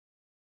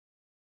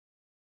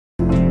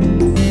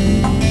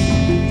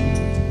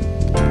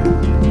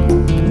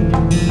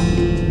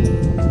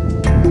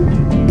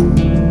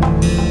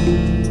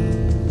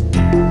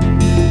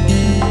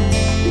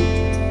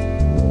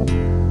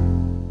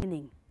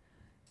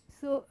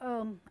So,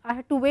 I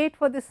had to wait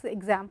for this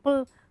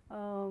example,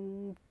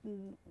 to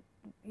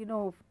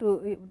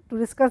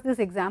discuss this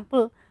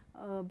example,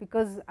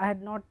 because I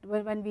had not,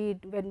 when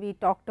we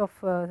talked of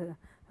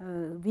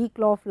weak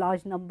law of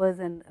large numbers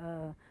and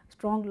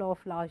strong law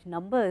of large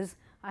numbers,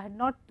 I had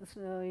not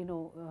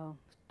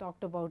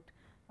talked about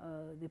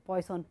the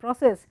Poisson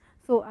process.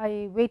 So,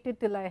 I waited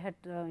till I had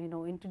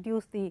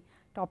introduced the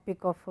topic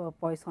of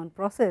Poisson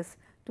process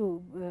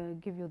to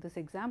give you this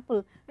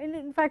example. And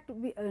in fact,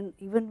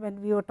 even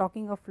when we were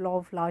talking of law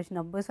of large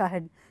numbers, I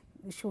had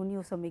shown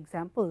you some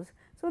examples.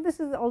 So, this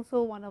is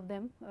also one of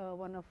them,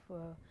 one of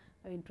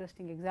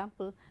interesting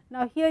example.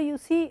 Now, here you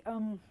see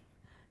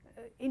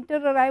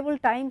inter-arrival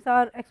times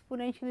are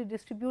exponentially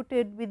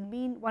distributed with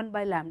mean 1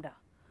 by lambda,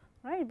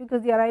 right,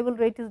 because the arrival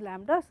rate is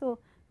lambda. So,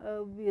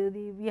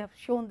 we have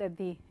shown that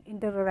the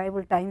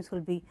inter-arrival times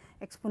will be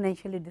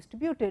exponentially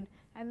distributed,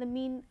 and the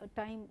mean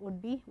time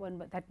would be 1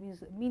 by, that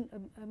means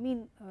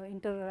mean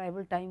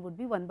inter-arrival time would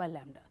be 1 by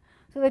lambda.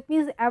 So, that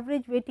means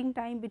average waiting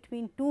time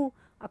between two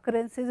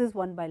occurrences is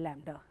 1 by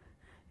lambda,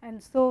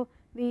 and so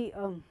the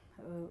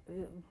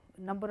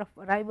number of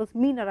arrivals,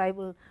 mean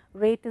arrival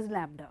rate is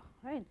lambda,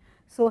 right.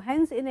 So,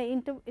 hence in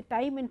a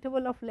time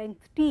interval of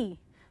length t,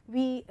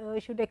 we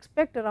should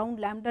expect around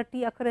lambda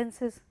t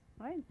occurrences,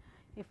 right,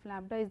 if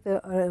lambda is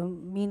the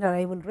mean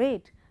arrival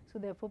rate. So,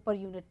 therefore, per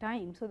unit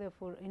time. So,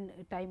 therefore, in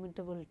time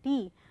interval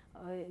t,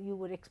 you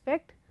would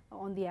expect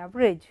on the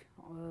average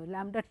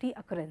lambda t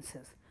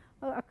occurrences,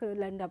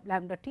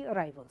 lambda t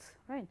arrivals,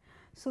 right.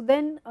 So,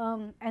 then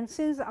and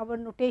since our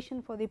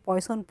notation for the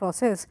Poisson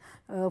process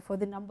for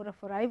the number of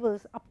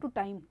arrivals up to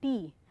time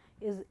t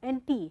is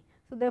n t.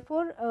 So,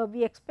 therefore,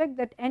 we expect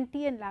that n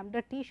t and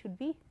lambda t should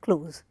be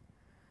close,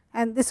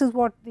 and this is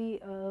what the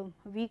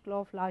weak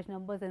law of large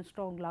numbers and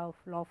strong law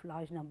of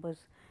large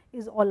numbers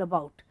is all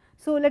about.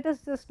 So, let us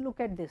just look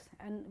at this,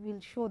 and we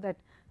will show that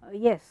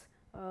yes,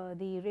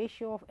 the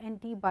ratio of n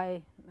t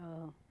by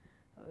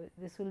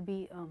this will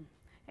be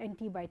n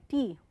t by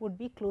t would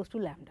be close to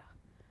lambda,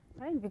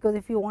 right, because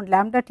if you want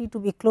lambda t to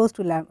be close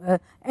to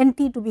n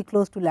t to be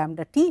close to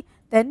lambda t,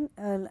 then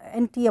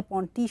n t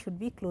upon t should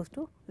be close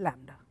to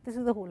lambda. This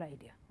is the whole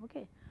idea.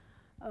 Okay.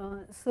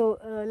 So,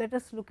 let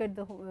us look at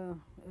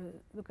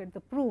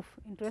the proof.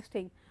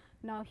 Interesting.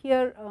 Now,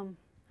 here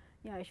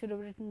yeah, I should have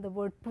written the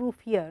word proof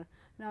here.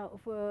 Now,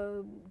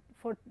 for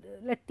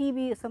let t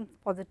be some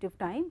positive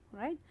time,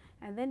 right,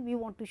 and then we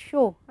want to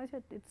show, I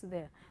said it is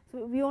there.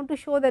 So, we want to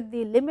show that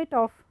the limit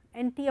of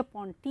n t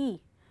upon t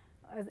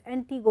as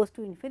n t goes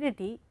to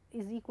infinity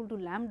is equal to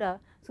lambda.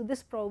 So,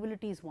 this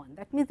probability is 1,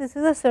 that means this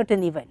is a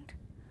certain event.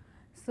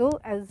 So,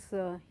 as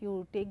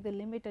you take the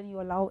limit and you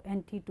allow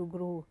n t to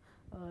grow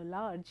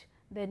large,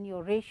 then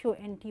your ratio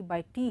n t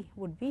by t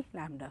would be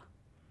lambda.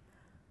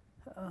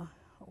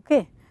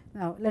 Okay.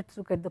 Now, let us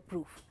look at the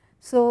proof.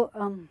 So,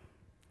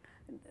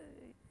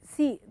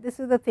 see, this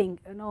is the thing,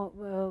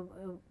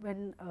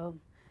 when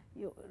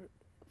you,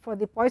 for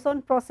the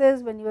Poisson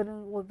process, when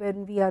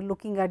we are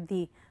looking at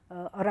the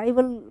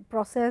arrival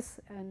process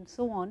and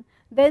so on,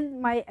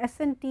 then my S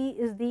n t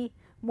is the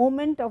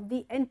moment of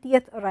the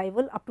nth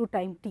arrival up to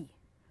time t.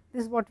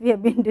 This is what we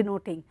have been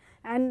denoting,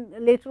 and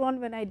later on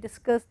when I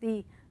discuss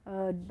the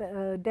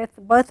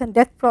birth and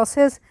death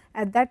process,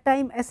 at that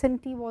time S n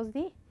t was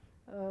the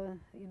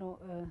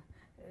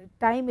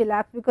time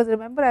elapsed, because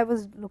remember I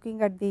was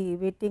looking at the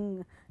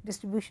waiting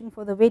distribution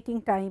for the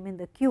waiting time in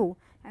the queue,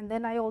 and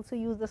then I also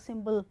used the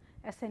symbol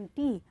S n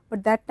t,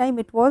 but that time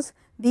it was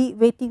the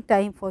waiting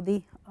time for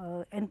the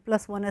n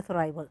plus 1th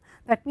arrival.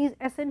 That means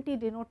S n t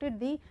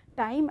denoted the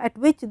time at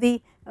which the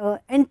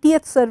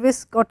nth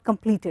service got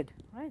completed,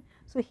 right.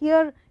 So,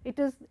 here it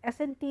is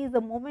S n t is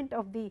the moment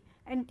of the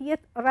nth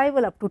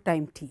arrival up to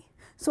time t.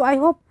 So, I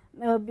hope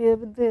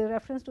with the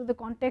reference to the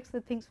context,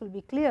 the things will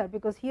be clear,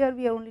 because here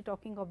we are only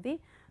talking of the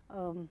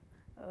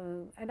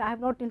and I have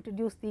not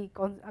introduced the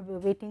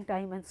waiting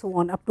time and so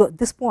on up to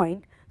this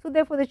point. So,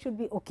 therefore, that should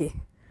be okay.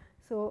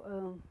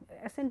 So,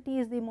 S n t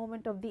is the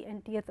moment of the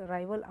nth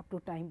arrival up to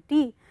time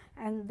t,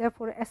 and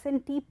therefore, S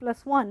n t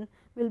plus 1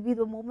 will be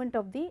the moment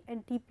of the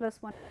n t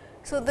plus 1.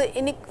 So, the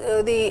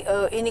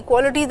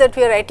inequality that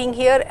we are writing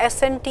here,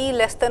 S n t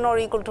less than or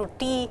equal to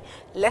t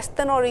less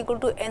than or equal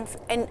to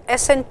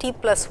S n t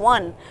plus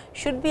 1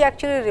 should be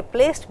actually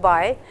replaced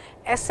by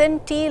S n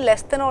t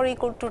less than or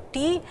equal to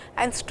t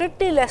and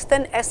strictly less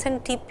than S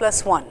n t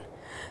plus 1.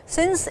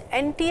 Since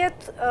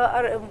nth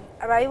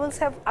arrivals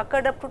have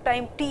occurred up to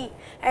time t,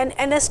 and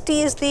nst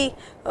is the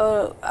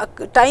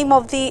time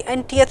of the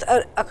nth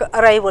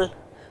arrival,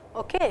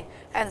 okay.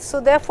 And so,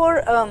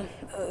 therefore,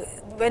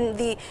 when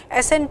the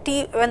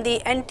when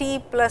the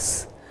nt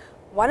plus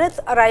 1th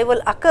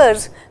arrival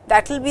occurs,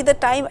 that will be the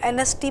time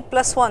nst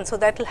plus 1. So,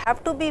 that will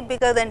have to be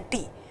bigger than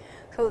t.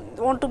 So,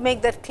 I want to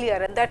make that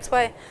clear, and that is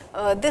why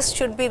this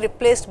should be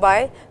replaced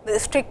by the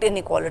strict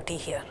inequality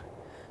here.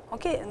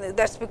 Okay,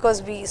 that is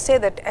because we say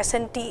that S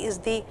n t is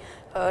the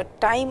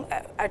time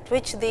at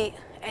which the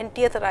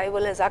nth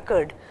arrival has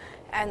occurred,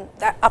 and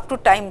that up to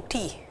time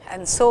t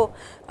and so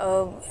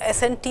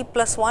SNT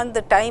plus 1,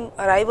 the time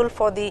arrival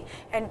for the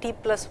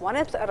NT plus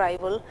 1th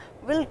arrival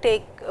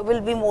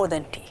will be more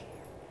than T,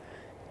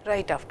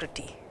 right after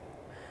T.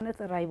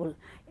 Arrival.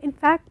 In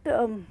fact,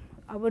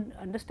 our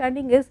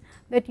understanding is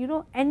that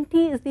NT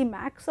is the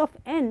max of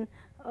n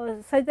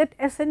such that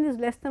Sn is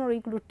less than or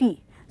equal to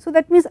T. So,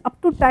 that means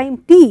up to time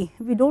T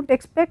we do not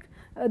expect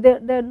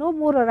there are no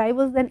more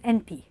arrivals than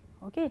NT,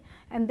 okay,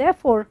 and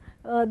therefore,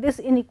 this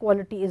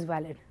inequality is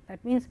valid.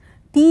 That means,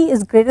 T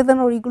is greater than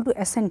or equal to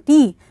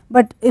SNT,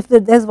 but if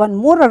there is one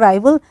more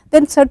arrival,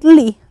 then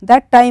certainly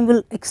that time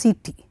will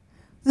exceed T.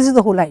 This is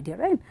the whole idea,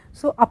 right.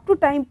 So, up to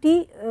time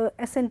T,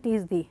 SNT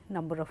is the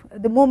number of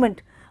the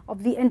moment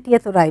of the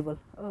nth arrival.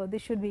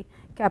 This should be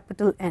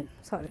capital N,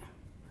 sorry,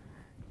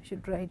 I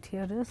should write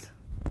here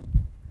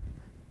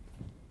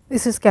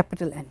this is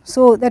capital N.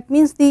 So, that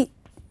means the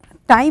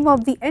time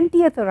of the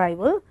nth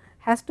arrival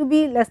has to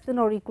be less than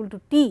or equal to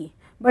T,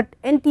 but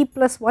NT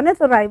plus 1th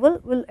arrival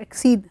will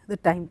exceed the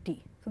time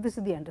T. So, this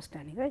is the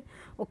understanding, right.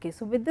 Okay.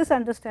 So, with this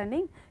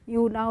understanding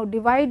you now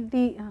divide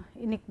the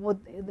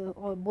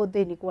both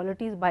the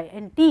inequalities by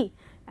NT,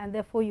 and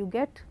therefore, you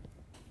get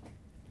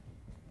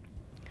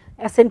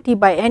SNT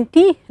by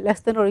NT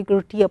less than or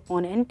equal to T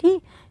upon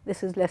NT,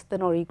 this is less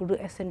than or equal to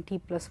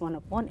SNT plus 1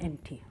 upon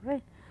NT,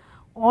 right.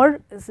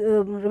 Or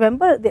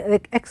remember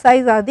the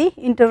Xi's are the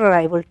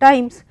inter-arrival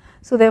times.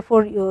 So,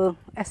 therefore,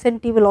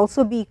 SNT will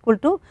also be equal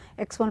to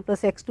x1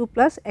 plus x2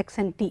 plus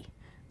xNT.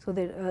 So,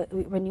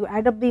 when you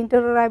add up the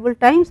inter-arrival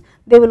times,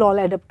 they will all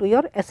add up to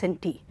your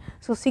SNT.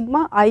 So,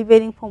 sigma I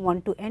varying from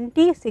 1 to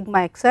NT,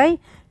 sigma xi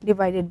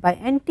divided by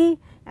NT,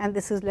 and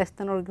this is less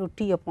than or equal to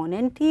T upon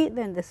NT,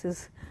 then this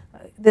is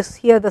this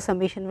here the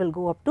summation will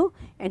go up to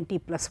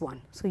NT plus 1.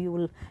 So, you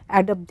will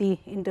add up the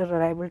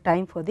inter-arrival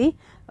time for the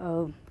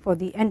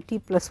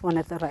NT plus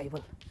 1th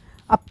arrival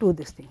up to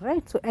this thing,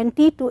 right. So,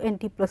 NT to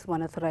NT plus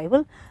 1th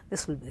arrival,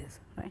 this will be this,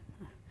 right.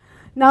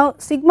 Now,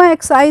 sigma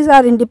xi's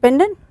are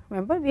independent,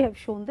 remember we have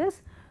shown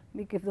this,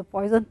 we give the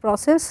Poisson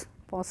process,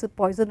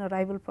 Poisson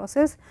arrival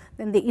process,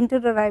 then the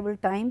inter-arrival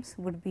times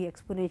would be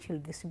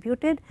exponentially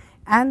distributed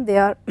and they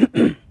are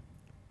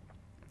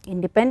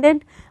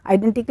independent,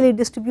 identically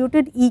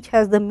distributed, each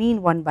has the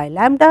mean 1 by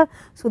lambda.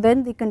 So,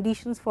 then the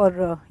conditions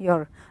for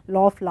your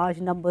law of large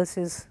numbers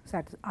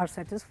are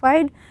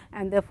satisfied,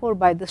 and therefore,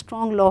 by the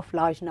strong law of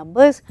large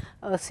numbers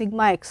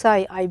sigma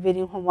xi I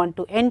varying from 1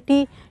 to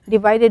NT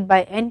divided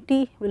by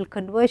NT will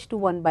converge to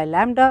 1 by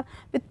lambda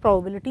with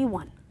probability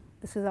 1.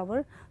 This is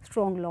our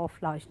strong law of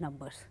large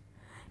numbers.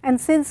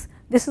 And since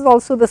this is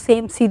also the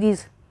same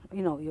series,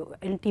 your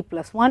NT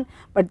plus 1,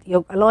 but you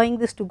are allowing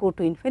this to go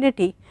to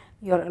infinity,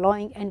 you are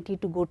allowing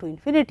NT to go to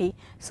infinity.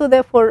 So,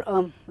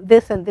 therefore,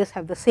 this and this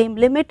have the same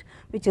limit,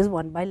 which is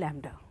 1 by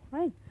lambda,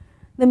 right,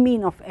 the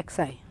mean of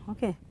xi,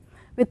 okay,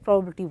 with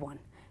probability 1.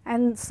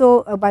 And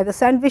so, by the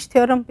sandwich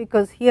theorem,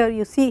 because here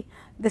you see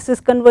this is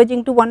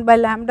converging to 1 by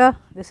lambda,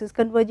 this is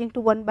converging to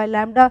 1 by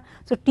lambda.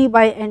 So, T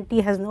by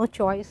NT has no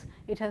choice,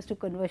 it has to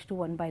converge to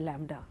 1 by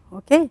lambda,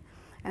 okay.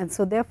 And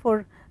so,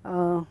 therefore,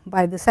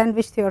 by the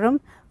sandwich theorem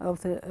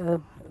of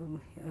the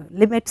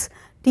limits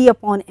T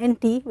upon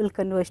NT will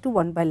converge to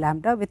 1 by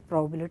lambda with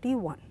probability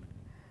 1,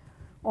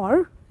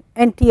 or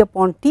NT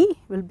upon T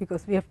will,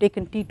 because we have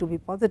taken T to be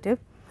positive.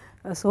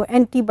 So,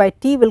 NT by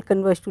T will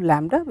converge to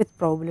lambda with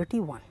probability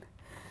 1.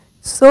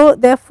 So,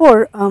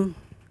 therefore,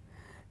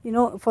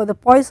 for the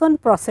Poisson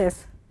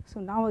process, so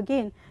now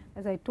again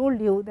as I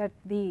told you that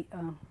the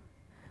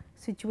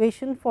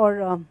situation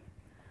for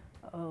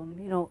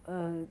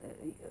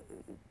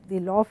the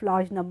law of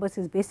large numbers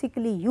is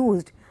basically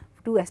used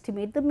to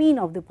estimate the mean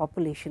of the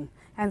population,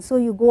 and so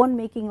you go on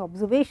making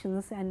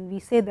observations, and we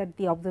say that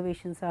the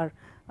observations are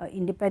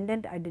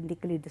independent,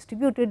 identically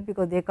distributed,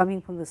 because they are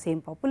coming from the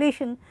same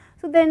population.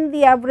 So, then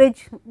the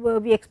average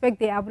we expect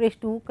the average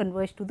to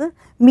converge to the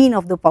mean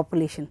of the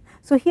population.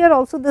 So, here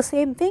also the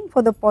same thing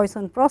for the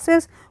Poisson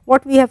process,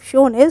 what we have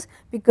shown is,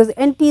 because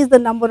NT is the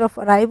number of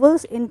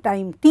arrivals in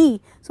time t.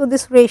 So,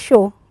 this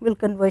ratio will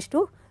converge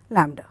to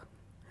lambda,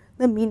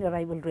 the mean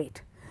arrival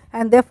rate,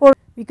 and therefore,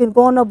 we can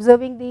go on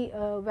observing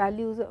the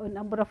values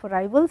number of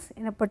arrivals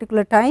in a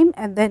particular time,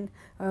 and then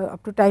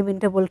up to time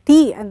interval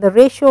t, and the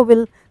ratio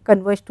will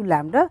converge to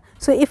lambda.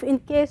 So, if in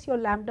case your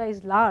lambda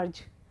is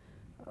large,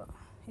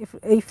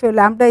 if your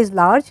lambda is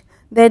large,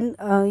 then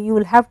you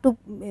will have to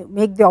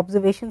make the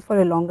observations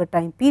for a longer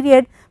time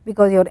period,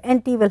 because your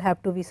NT will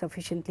have to be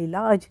sufficiently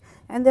large,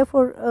 and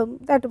therefore,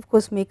 that of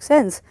course makes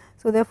sense.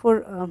 So,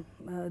 therefore,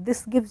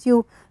 this gives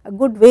you a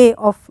good way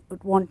of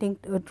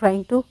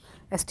trying to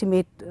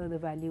estimate the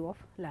value of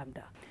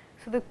lambda.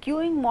 So, the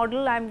queuing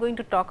model I am going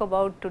to talk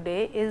about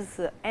today is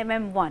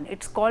MM1,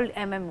 it is called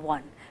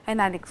MM1,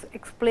 and I will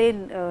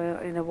explain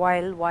in a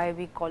while why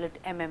we call it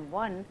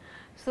MM1.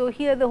 So,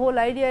 here the whole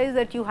idea is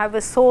that you have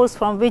a source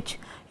from which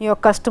your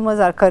customers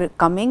are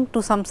coming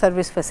to some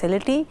service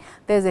facility,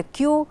 there is a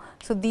queue.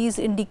 So, these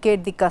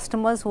indicate the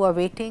customers who are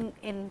waiting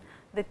in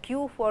the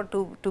queue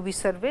to be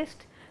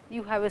serviced,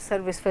 you have a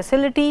service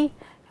facility,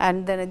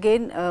 and then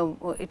again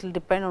it will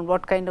depend on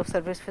what kind of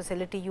service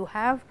facility you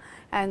have.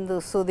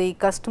 And so the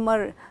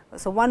customer,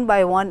 so one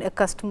by one a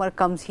customer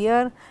comes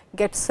here,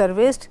 gets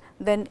serviced,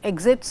 then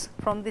exits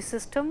from the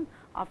system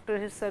after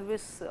his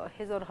service,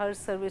 his or her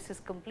service is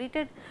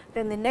completed.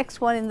 Then the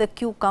next one in the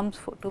queue comes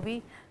to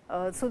be.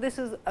 So, this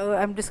is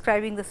I am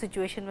describing the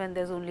situation when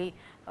there is only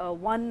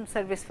one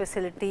service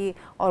facility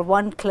or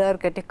one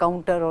clerk at a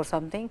counter or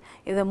something.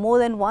 If there are more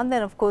than one,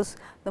 then of course,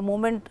 the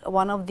moment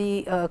one of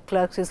the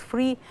clerks is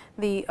free,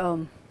 the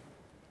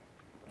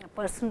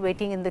person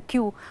waiting in the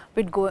queue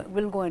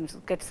will go and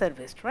get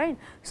serviced, right.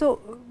 So,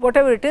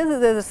 whatever it is,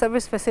 there is a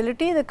service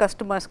facility, the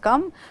customers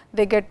come,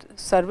 they get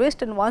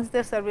serviced, and once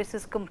their service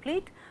is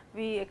complete,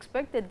 we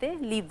expect that they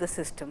leave the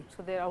system.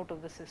 So, they are out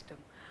of the system.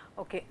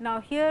 Okay. Now,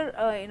 here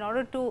in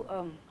order to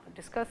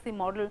discuss the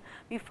model,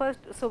 we first,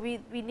 so we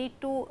need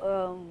to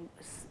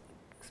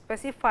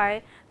specify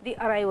the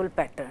arrival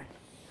pattern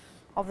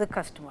of the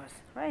customers,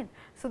 right.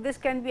 So, this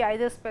can be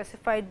either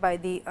specified by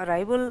the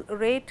arrival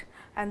rate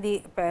and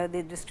the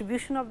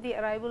distribution of the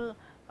arrival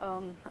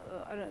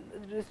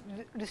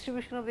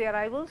distribution of the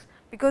arrivals,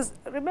 because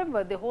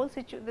remember the whole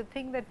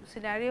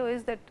scenario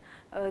is that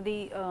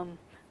the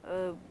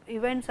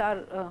events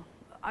are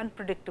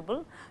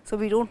unpredictable. So,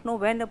 we do not know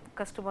when a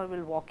customer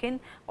will walk in.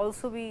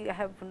 Also, we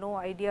have no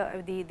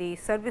idea, the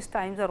service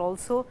times are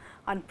also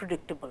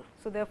unpredictable.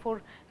 So,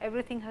 therefore,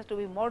 everything has to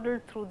be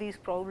modeled through these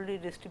probability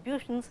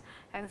distributions,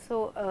 and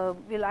so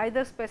we will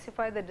either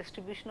specify the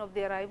distribution of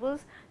the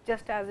arrivals,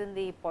 just as in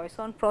the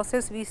Poisson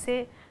process we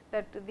say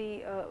that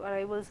the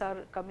arrivals are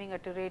coming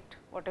at a rate,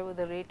 whatever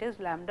the rate is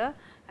lambda,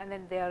 and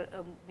then they are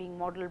being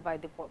modeled by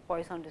the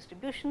Poisson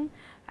distribution,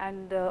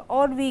 and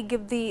or we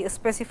give the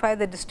specify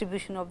the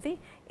distribution of the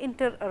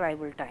inter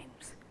arrival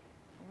times,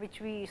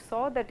 which we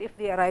saw that if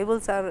the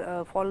arrivals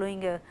are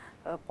following a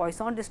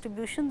Poisson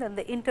distribution, then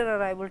the inter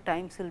arrival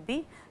times will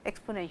be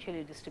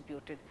exponentially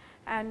distributed.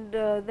 And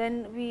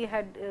then we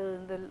had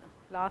in the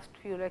last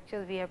few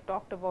lectures we have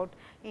talked about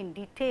in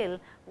detail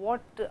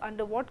what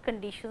under what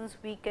conditions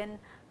we can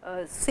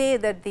say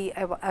that the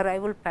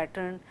arrival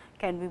pattern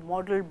can be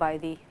modeled by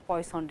the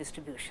Poisson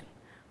distribution.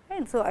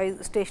 And so,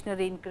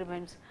 stationary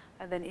increments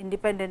and then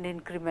independent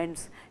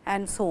increments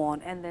and so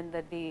on, and then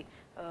that the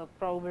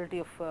probability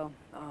of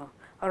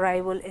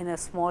arrival in a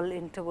small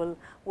interval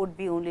would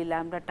be only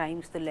lambda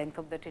times the length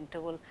of that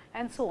interval,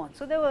 and so on.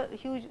 So, there were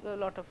a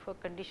lot of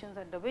conditions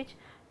under which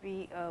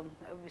we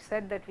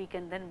said that we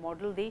can then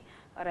model the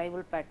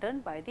arrival pattern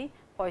by the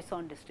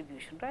Poisson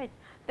distribution, right.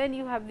 Then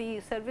you have the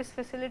service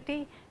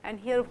facility, and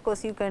here of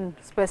course, you can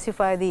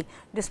specify the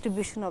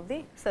distribution of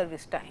the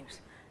service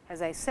times.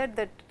 As I said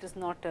that it is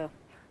not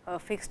a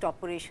fixed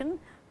operation,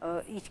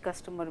 each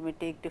customer may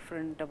take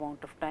different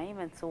amount of time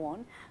and so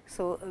on.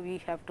 So, we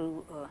have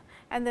to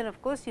and then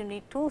of course, you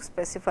need to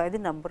specify the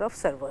number of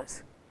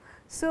servers.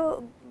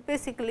 So,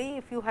 basically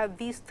if you have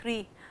these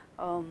three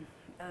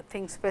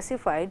things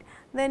specified,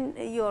 then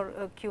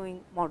your queuing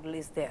model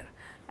is there,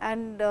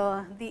 and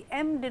the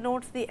M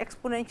denotes the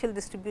exponential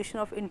distribution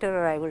of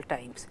inter-arrival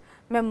times,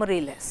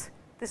 memoryless.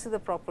 This is the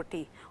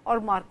property, or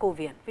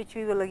Markovian, which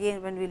we will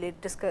again when we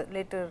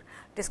later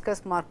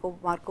discuss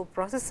Markov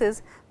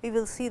processes, we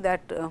will see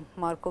that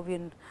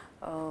Markovian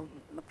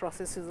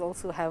processes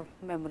also have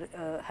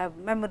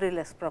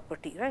memoryless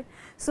property, right.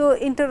 So,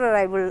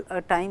 inter-arrival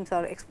times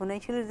are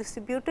exponentially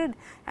distributed,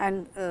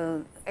 and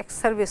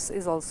service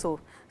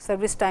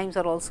times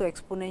are also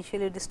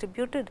exponentially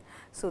distributed.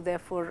 So,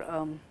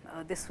 therefore,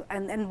 this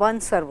and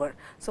one server.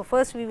 So,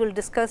 first we will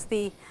discuss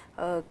the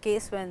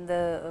case when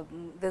there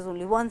is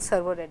only one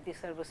server at the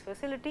service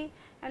facility,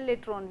 and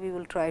later on we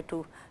will try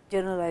to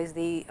generalize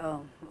the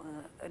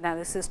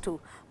analysis to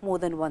more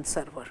than one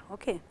server.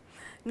 Okay.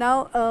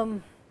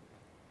 Now,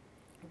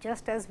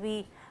 just as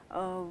we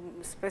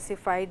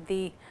specified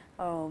the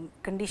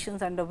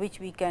conditions under which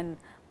we can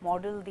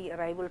model the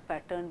arrival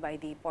pattern by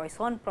the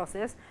Poisson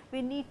process,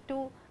 we need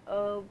to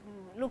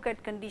look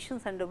at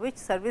conditions under which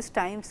service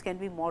times can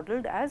be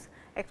modeled as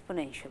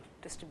exponential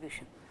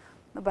distribution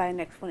by an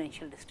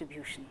exponential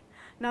distribution.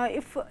 Now,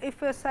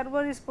 if a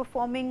server is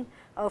performing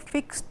a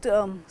fixed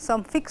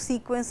some fixed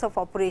sequence of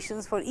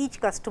operations for each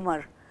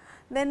customer,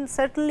 then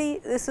certainly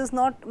this is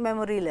not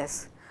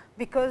memoryless,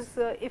 because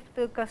if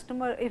the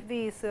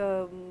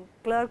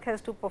clerk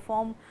has to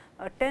perform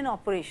 10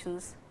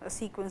 operations, a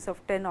sequence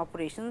of 10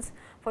 operations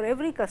for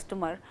every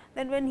customer,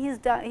 then when he is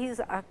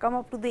come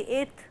up to the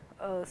 8th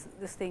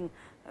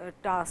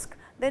task,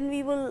 then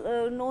we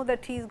will know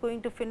that he is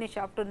going to finish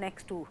after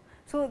next 2.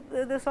 So,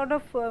 the sort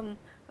of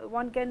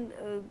one can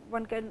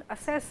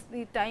assess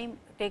the time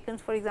taken.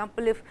 For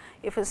example,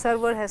 if a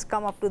server has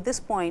come up to this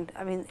point,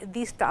 I mean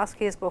these tasks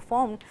he has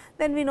performed,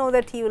 then we know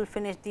that he will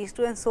finish these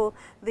 2, and so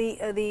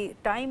the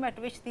time at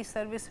which the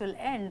service will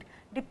end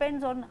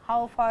depends on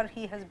how far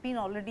he has been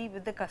already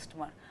with the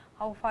customer,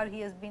 how far he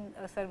has been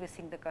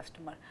servicing the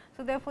customer.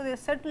 So, therefore, there is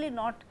certainly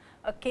not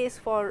a case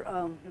for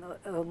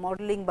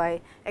modeling by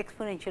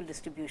exponential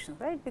distributions,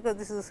 right, because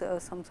this is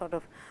some sort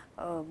of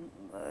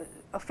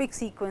a fixed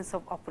sequence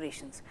of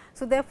operations.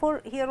 So,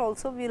 therefore, here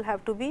also we will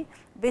have to be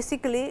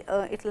basically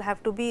it will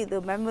have to be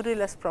the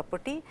memoryless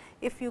property.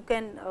 If you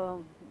can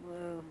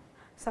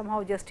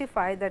somehow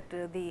justify that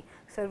the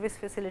service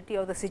facility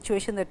or the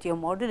situation that you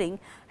are modeling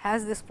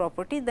has this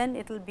property, then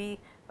it will be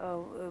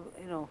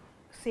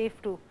safe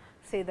to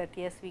say that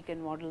yes, we can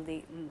model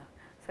the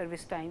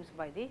service times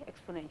by the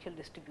exponential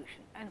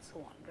distribution and so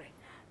on, right.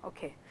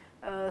 Okay.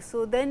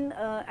 So, then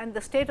and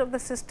the state of the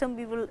system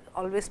we will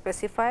always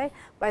specify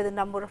by the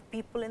number of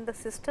people in the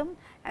system,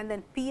 and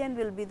then P n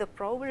will be the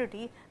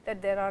probability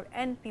that there are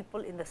n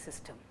people in the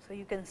system. So,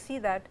 you can see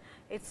that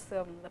it is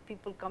the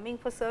people coming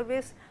for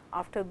service,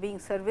 after being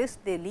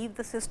serviced they leave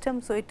the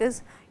system. So, it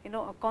is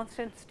a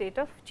constant state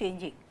of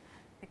changing,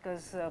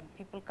 because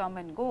people come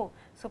and go.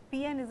 So,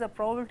 P n is the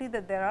probability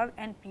that there are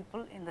n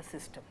people in the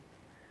system.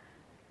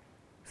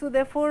 So,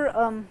 therefore,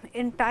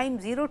 in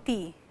time 0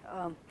 t,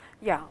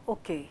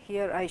 okay,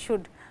 here I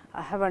should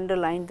have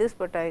underlined this,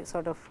 but I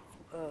sort of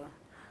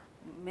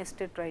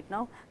missed it right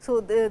now. So,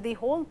 the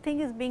whole thing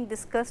is being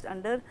discussed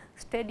under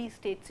steady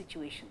state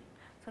situation.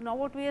 So, now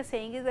what we are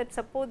saying is that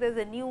suppose there is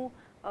a new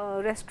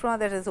restaurant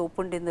that has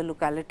opened in the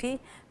locality,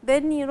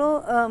 then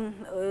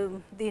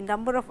the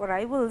number of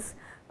arrivals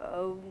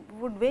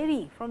would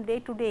vary from day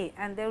to day,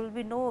 and there will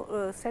be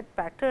no set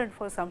pattern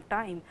for some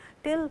time,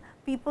 till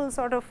people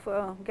sort of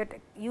get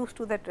used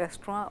to that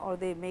restaurant, or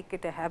they make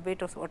it a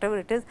habit or whatever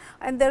it is,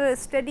 and there are a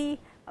steady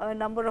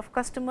number of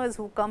customers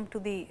who come to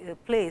the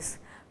place,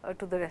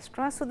 to the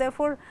restaurant. So,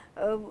 therefore,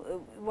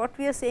 what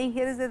we are saying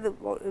here is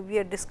that we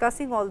are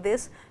discussing all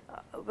this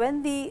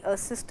when the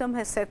system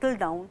has settled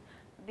down,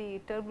 the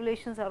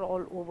turbulations are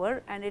all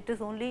over, and it is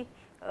only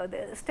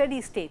the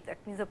steady state, that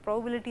means the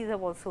probabilities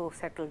have also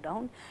settled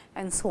down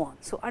and so on.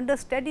 So, under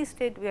steady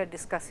state we are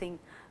discussing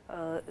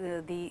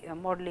the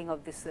modeling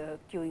of this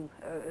queuing,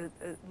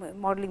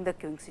 modeling the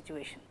queuing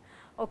situation.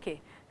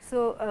 Okay.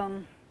 So,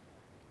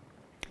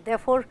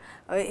 therefore,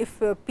 if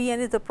P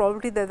n is the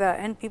probability that there are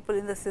n people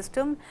in the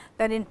system,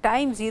 then in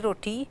time 0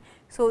 t.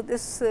 So,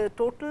 this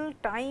total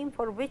time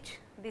for which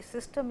the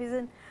system is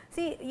in,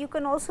 see, you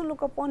can also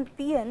look upon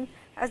P n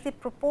as the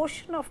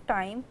proportion of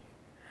time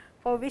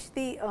for which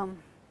the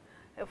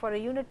for a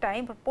unit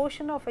time,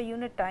 proportion of a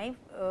unit time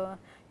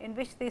in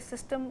which the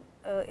system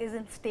is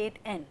in state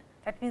n.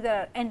 That means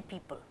there are n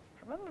people,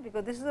 remember,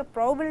 because this is a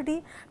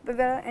probability that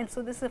there are, and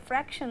so this is a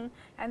fraction,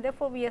 and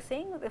therefore, we are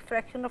saying the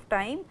fraction of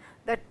time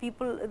that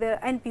people, there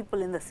are n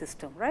people in the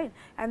system, right.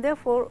 And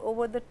therefore,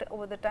 over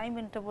the time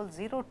interval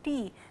 0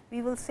 t,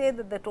 we will say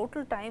that the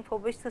total time for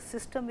which the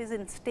system is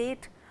in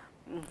state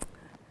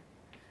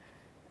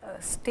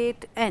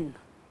state n,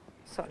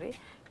 sorry,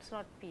 it is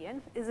not P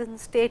n, is in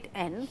state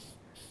n,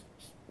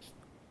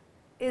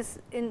 is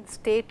in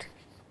state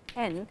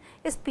n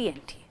is P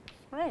n t,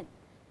 right.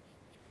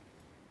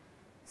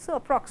 So,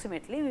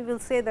 approximately we will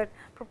say that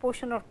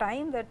proportion of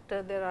time that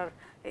there are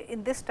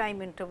in this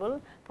time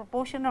interval,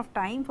 proportion of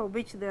time for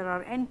which there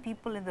are n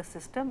people in the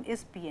system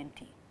is P n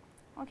t.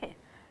 Okay.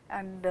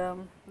 And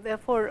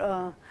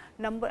therefore,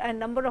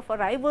 number of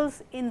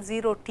arrivals in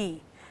 0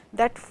 t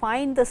that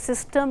find the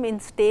system in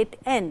state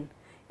n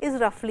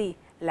is roughly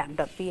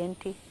lambda P n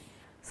t.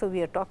 So,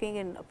 we are talking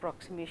in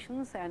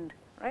approximations, and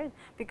right,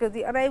 because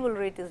the arrival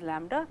rate is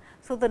lambda.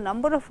 So, the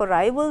number of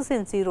arrivals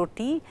in 0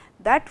 t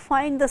that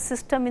find the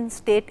system in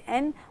state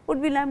n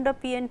would be lambda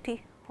P n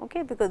t,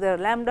 okay, because there are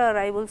lambda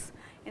arrivals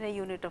in a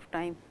unit of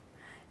time.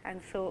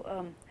 And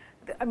so,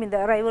 the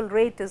arrival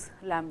rate is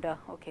lambda.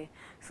 Okay.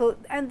 So,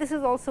 and this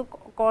is also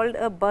called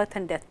a birth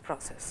and death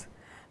process,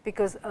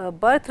 because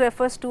birth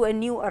refers to a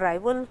new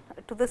arrival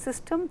to the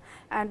system,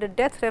 and a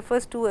death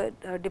refers to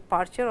a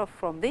departure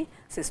from the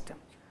system.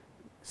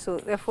 So,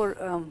 therefore,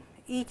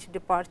 each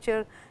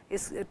departure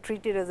is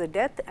treated as a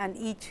death, and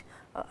each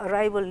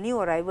new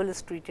arrival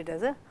is treated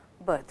as a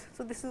birth.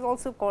 So, this is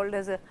also called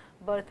as a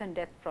birth and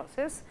death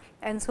process,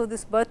 and so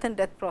this birth and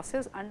death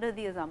process under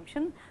the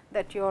assumption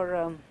that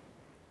your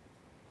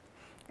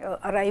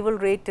arrival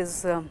rate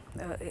is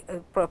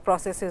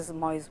process is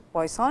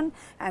Poisson,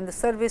 and the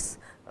service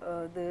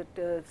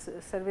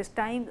service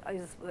time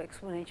is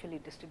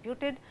exponentially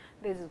distributed.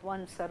 There is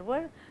one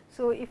server.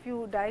 So, if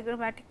you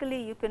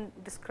diagrammatically you can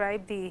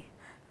describe the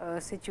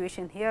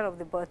situation here of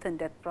the birth and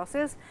death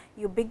process.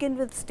 You begin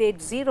with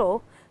state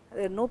 0,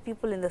 there are no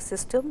people in the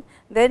system,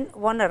 then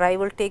one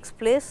arrival takes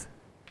place,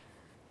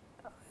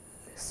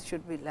 this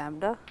should be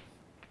lambda,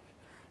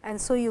 and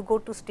so you go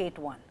to state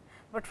 1.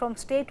 But from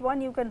state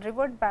 1 you can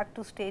revert back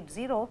to state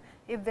 0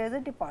 if there is a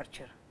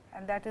departure,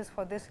 and that is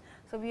for this.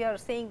 So, we are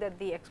saying that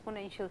the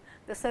exponential,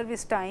 the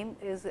service time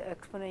is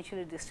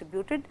exponentially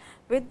distributed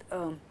with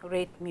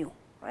rate mu,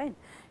 right.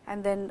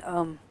 And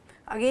then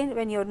again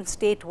when you are in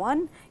state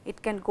 1,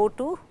 it can go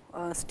to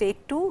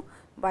state 2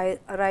 by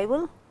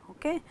arrival,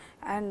 okay,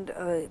 and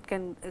it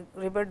can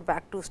revert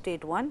back to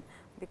state 1,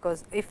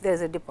 because if there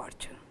is a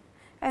departure,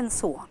 and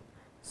so on.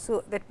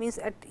 So, that means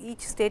at each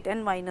state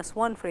n minus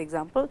 1 for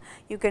example,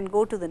 you can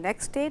go to the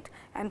next state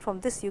and from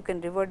this you can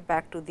revert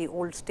back to the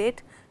old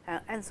state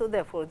and so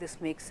therefore,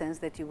 this makes sense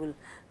that you will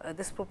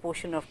this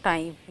proportion of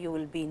time you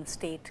will be in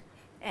state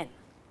n,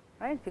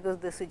 right, because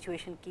the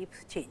situation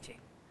keeps changing.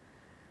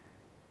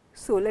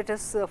 So, let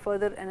us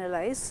further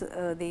analyze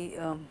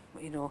the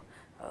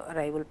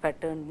arrival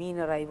pattern, mean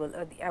arrival,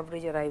 the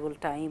average arrival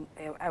time,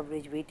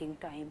 average waiting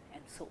time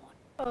and so on.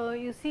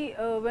 You see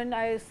when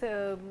I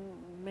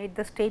made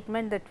the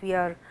statement that we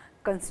are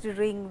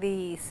considering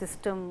the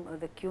system,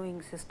 the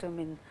queuing system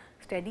in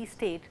steady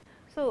state.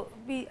 So,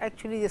 we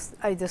actually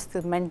I just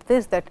meant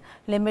this, that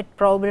limit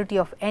probability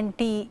of n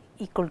t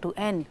equal to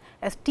n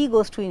as t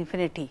goes to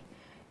infinity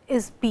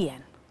is P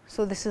n.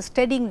 So, this is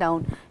steadying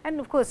down and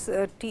of course,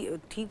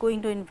 t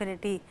going to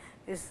infinity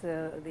is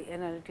the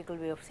analytical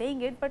way of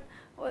saying it, but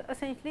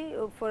essentially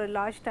for a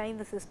large time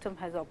the system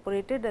has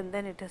operated and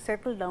then it has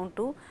settled down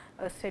to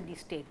a steady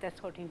state, that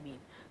is what we mean.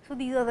 So,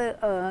 these are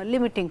the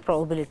limiting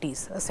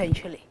probabilities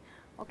essentially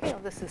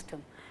of the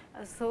system.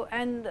 So,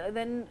 and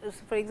then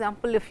for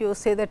example, if you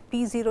say that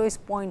P 0 is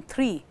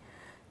 0.3,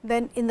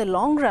 then in the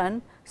long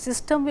run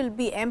system will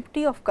be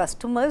empty of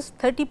customers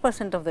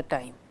 30% of the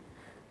time.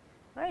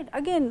 Right.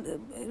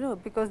 Again,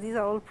 because these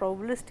are all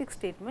probabilistic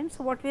statements.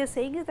 So, what we are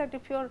saying is that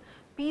if your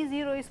P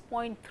 0 is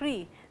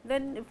 0.3,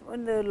 then if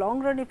in the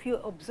long run if you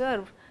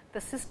observe the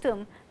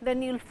system,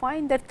 then you will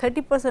find that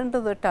 30%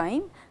 of the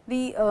time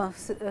the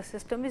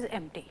system is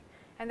empty,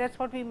 and that is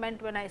what we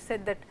meant when I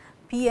said that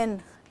P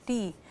n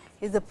t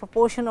is the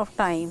proportion of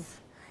time.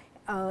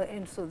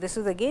 And so, this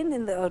is again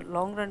in the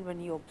long run when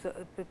you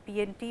observe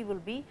P n t will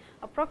be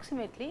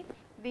approximately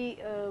the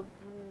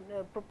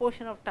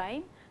proportion of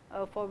time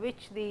for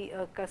which the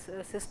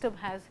system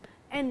has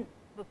n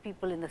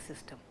people in the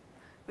system,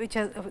 which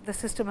has the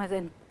system has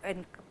n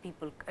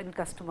people, n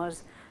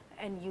customers,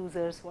 n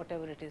users,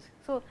 whatever it is.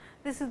 So,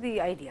 this is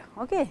the idea.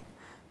 Okay.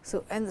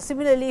 So, and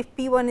similarly, if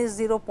P 1 is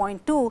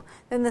 0.2,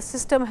 then the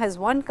system has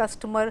one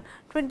customer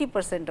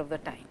 20% of the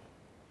time,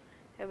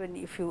 even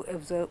if you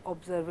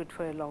observe it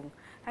for a long.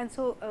 And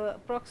so,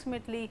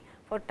 approximately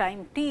for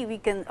time t, we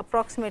can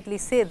approximately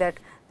say that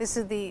this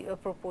is the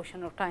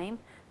proportion of time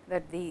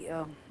that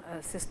the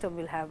system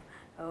will have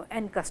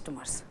n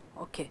customers.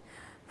 Okay,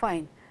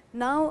 fine.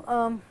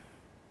 Now,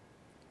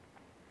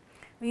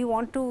 we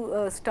want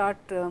to start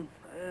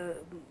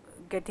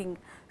getting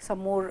some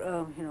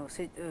more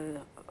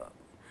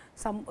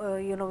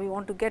we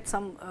want to get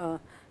some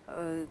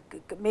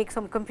make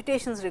some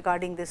computations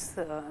regarding this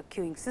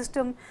queuing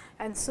system,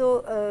 and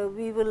so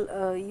we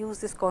will use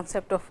this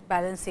concept of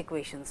balance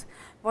equations.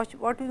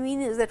 What we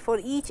mean is that for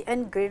each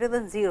n greater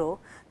than 0,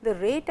 the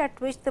rate at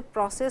which the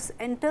process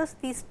enters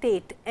the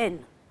state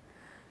n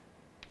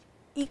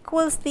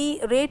equals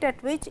the rate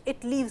at which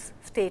it leaves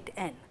state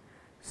n.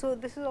 So,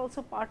 this is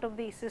also part of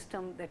the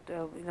system that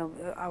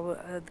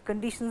our the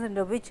conditions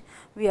under which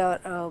we are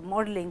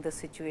modeling the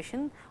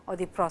situation or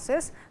the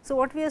process. So,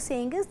 what we are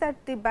saying is that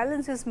the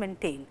balance is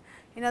maintained.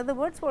 In other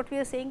words, what we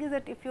are saying is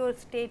that if your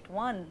state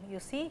 1 you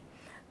see,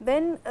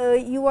 then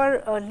you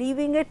are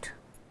leaving it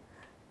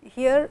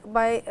here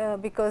by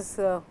because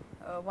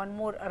one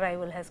more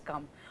arrival has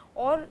come,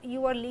 or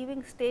you are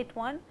leaving state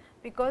 1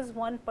 because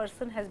one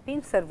person has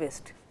been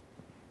serviced.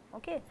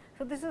 Okay.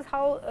 So, this is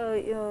how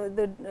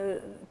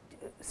the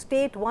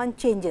state 1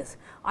 changes,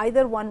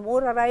 either one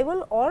more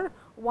arrival or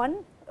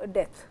one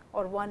death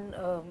or one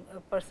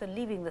person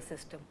leaving the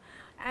system.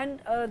 And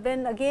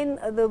then again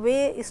the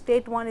way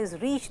state 1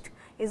 is reached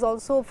is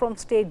also from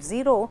state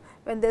 0,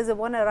 when there is a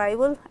one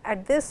arrival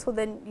at this. So,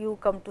 then you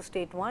come to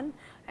state 1,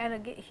 and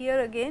again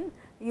here again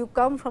you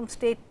come from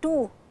state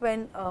 2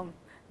 when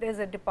there is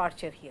a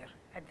departure here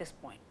at this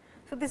point.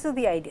 So, this is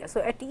the idea.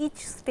 So, at each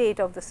state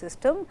of the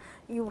system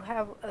you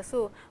have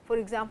so for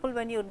example,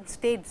 when you are in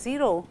state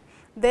 0,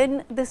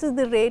 then this is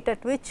the rate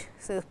at which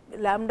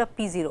lambda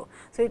p 0.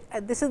 So,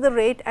 this is the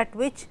rate at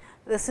which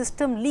the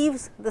system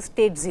leaves the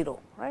state 0,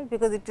 right,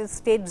 because it is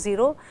state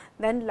 0,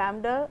 then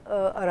lambda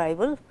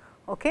arrival.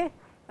 Okay.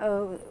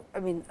 I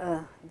mean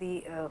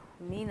the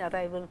mean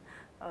arrival,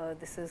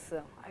 this is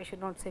I should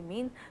not say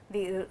mean,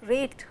 the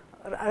rate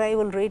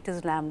arrival rate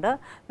is lambda,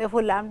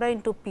 therefore, lambda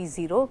into p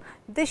 0,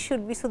 this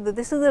should be. So,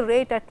 this is the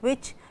rate at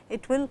which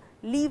it will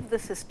leave the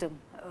system.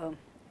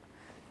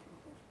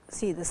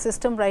 See, the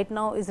system right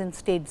now is in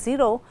state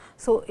 0.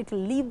 So, it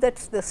will leave that,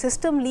 the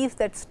system leaves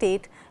that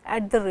state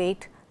at the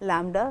rate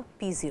lambda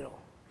p 0,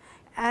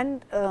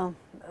 and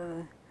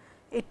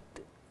it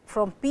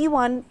from p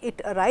 1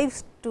 it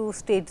arrives to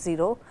state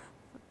 0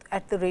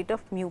 at the rate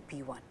of mu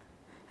p 1,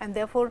 and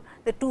therefore,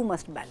 the two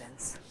must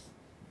balance.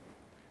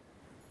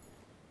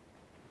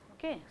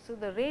 Okay. So,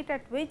 the rate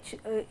at which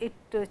it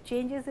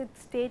changes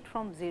its state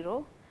from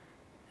 0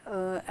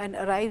 and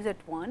arrives at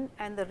 1,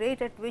 and the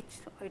rate at which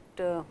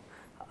it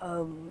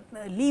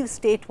leaves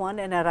state 1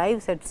 and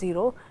arrives at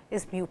 0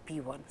 is mu p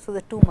 1. So,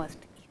 the two must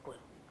equal.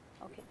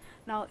 Okay.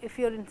 Now, if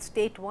you are in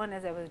state 1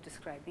 as I was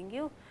describing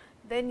you,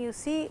 then you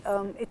see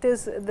it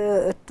is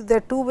there are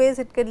two ways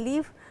it can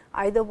leave,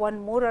 either one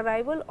more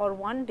arrival or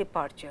one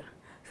departure.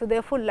 So,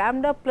 therefore,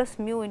 lambda plus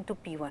mu into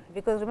P 1,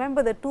 because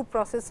remember the two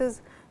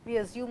processes we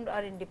assumed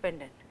are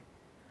independent.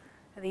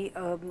 The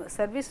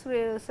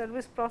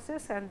service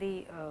process and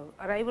the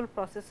arrival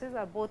processes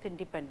are both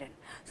independent.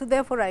 So,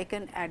 therefore, I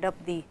can add up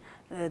the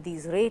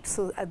these rates.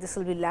 So, this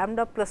will be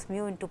lambda plus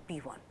mu into P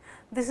 1.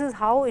 This is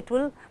how it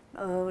will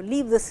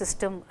leave the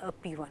system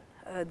P 1,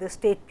 the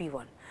state P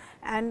 1,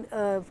 and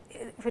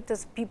if it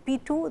is P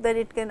 2, then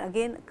it can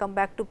again come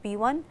back to P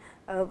 1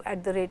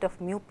 at the rate of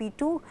mu P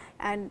 2,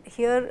 and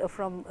here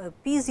from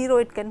P 0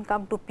 it can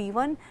come to P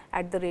 1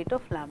 at the rate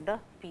of lambda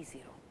P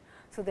 0.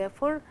 So,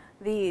 therefore,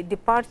 the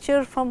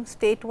departure from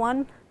state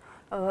 1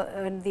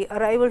 and the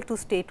arrival to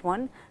state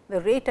 1,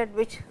 the rate at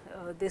which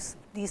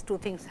these two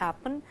things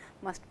happen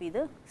must be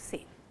the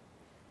same,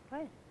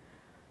 right.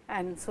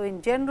 And so,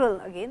 in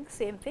general again the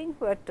same thing,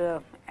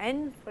 but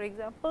n, for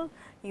example,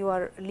 you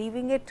are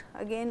leaving it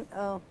again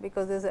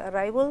because there is an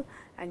arrival,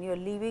 and you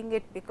are leaving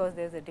it because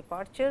there is a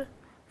departure.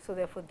 So,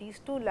 therefore, these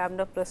two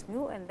lambda plus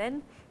mu, and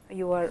then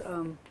you are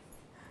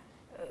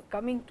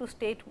coming to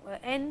state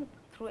n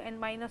through n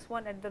minus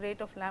 1 at the rate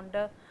of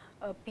lambda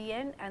p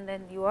n, and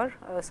then you are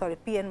sorry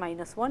p n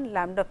minus 1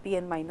 lambda p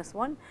n minus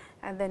 1,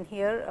 and then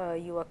here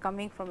you are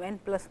coming from n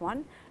plus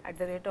 1 at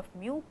the rate of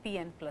mu p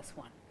n plus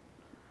 1.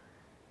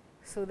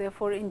 So,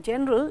 therefore, in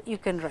general you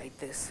can write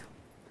this.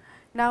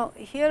 Now,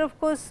 here of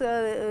course,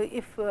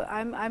 if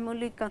I am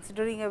only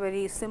considering a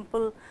very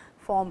simple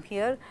form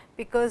here,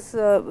 because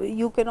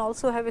you can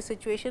also have a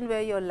situation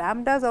where your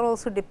lambdas are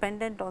also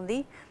dependent on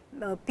the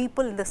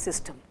people in the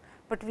system,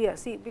 but we are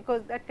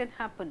because that can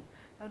happen.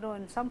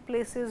 In some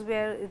places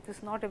where it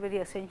is not a very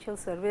essential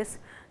service,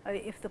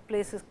 if the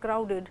place is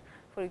crowded,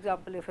 for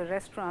example, if a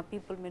restaurant,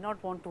 people may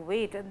not want to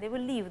wait and they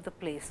will leave the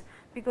place,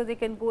 because they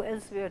can go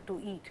elsewhere to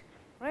eat.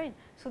 Right.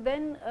 So,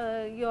 then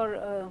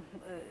your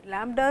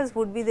lambdas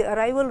would be, the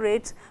arrival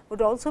rates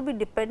would also be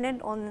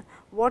dependent on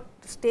what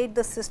state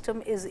the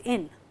system is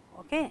in.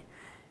 Okay.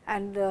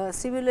 And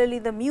similarly,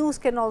 the mu's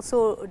can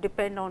also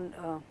depend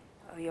on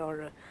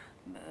your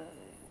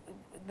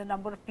the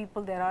number of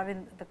people there are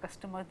in the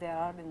customers there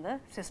are in the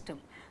system.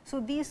 So,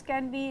 these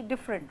can be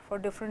different for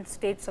different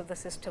states of the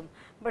system,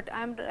 but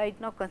I am right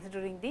now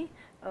considering the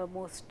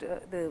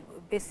the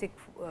basic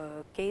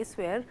case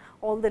where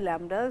all the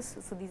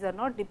lambdas. So, these are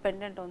not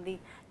dependent on the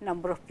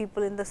number of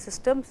people in the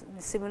system.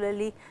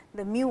 Similarly,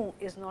 the mu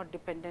is not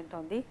dependent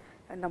on the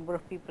number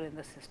of people in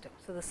the system.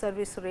 So, the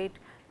service rate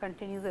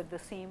continues at the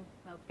same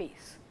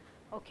pace.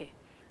 Okay.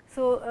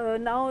 So,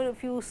 now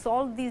if you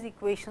solve these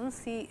equations,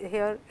 see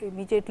here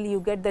immediately you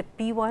get that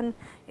P 1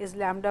 is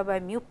lambda by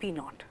mu P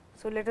naught.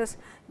 So, let us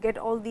get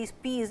all these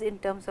P's in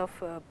terms of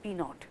P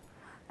naught,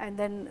 and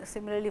then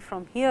similarly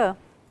from here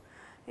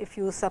if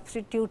you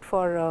substitute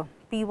for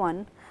P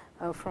 1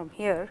 from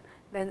here,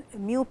 then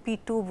mu P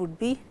 2 would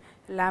be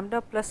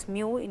lambda plus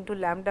mu into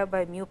lambda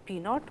by mu P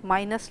naught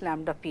minus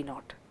lambda P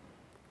naught.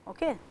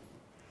 Okay.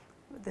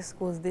 This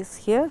goes this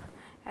here,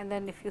 and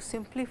then if you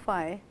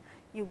simplify,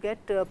 you get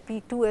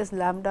P 2 as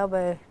lambda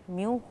by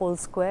mu whole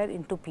square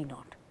into P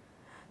naught.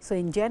 So,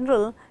 in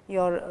general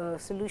your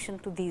solution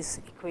to these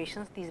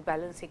equations, these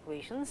balance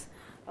equations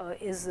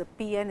is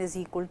P n is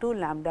equal to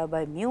lambda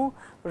by mu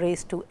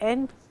raised to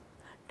n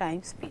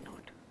times P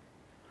naught.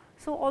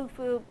 So, all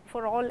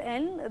for all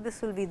n,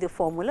 this will be the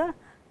formula,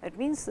 that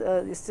means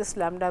it is just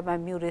lambda by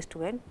mu raised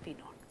to n P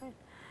naught. Right.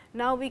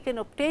 Now, we can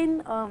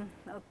obtain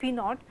P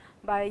naught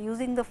by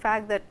using the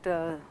fact that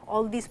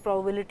all these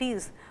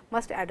probabilities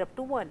must add up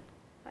to 1.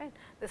 Right.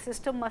 The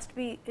system must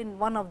be in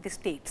one of the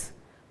states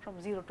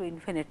from 0 to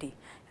infinity,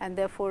 and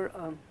therefore,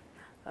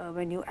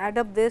 when you add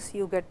up this,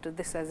 you get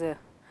this as a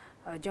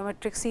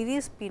geometric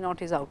series. P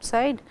naught is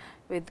outside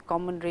with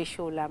common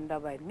ratio lambda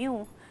by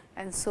mu,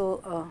 and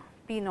so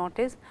P naught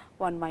is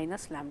 1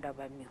 minus lambda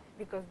by mu,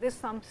 because this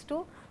sums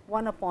to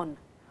 1 upon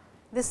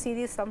this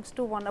series sums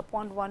to 1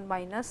 upon 1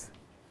 minus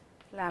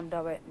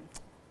lambda by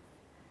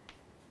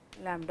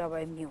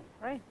mu.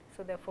 Right.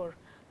 So, therefore,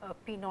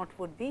 P naught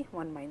would be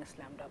 1 minus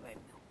lambda by mu.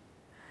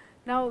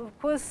 Now, of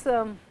course,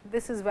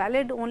 this is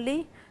valid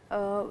only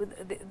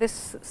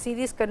this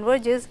series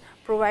converges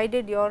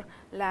provided your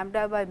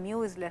lambda by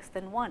mu is less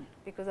than 1,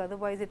 because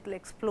otherwise it will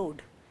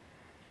explode.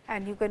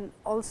 And you can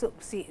also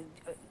see,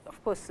 of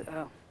course,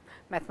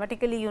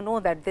 mathematically you know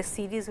that this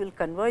series will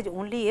converge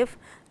only if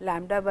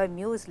lambda by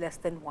mu is less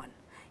than 1.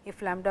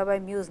 If lambda by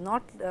mu is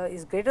not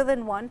is greater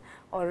than 1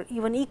 or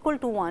even equal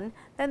to 1,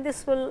 then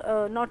this will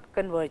not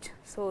converge.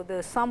 So,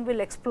 the sum will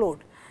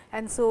explode.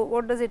 And so,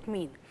 what does it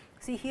mean?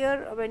 See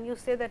here, when you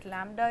say that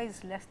lambda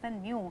is less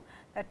than mu,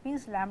 that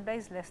means lambda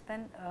is less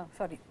than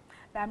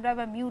lambda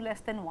by mu less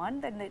than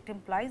 1, then it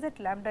implies that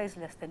lambda is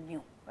less than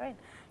mu, right.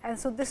 And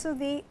so, this is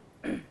the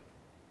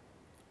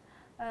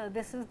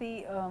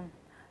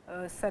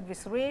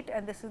service rate,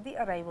 and this is the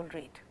arrival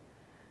rate.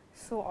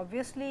 So,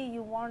 obviously,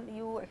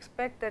 you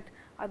expect that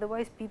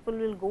otherwise people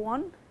will go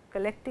on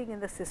collecting in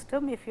the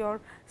system if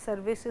your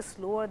service is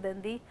slower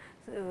than the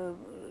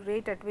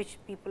rate at which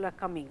people are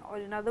coming, or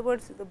in other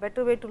words, the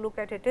better way to look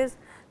at it is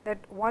that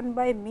 1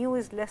 by mu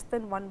is less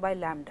than 1 by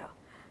lambda.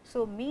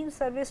 So, mean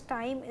service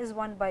time is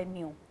 1 by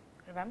mu,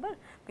 remember,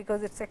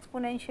 because it is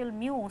exponential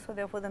mu. So,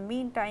 therefore, the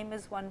mean time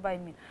is 1 by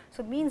mu.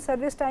 So, mean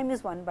service time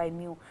is 1 by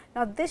mu.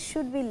 Now, this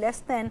should be less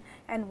than,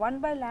 and 1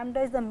 by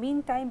lambda is the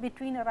mean time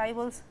between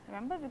arrivals,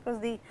 remember, because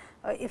the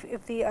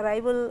if the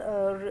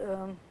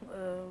arrival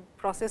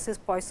process is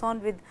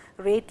Poisson with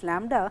rate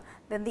lambda,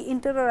 then the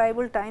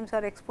inter-arrival times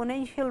are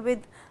exponential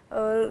with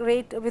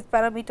rate with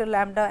parameter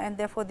lambda, and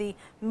therefore, the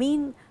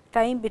mean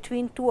time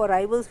between two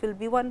arrivals will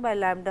be 1 by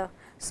lambda.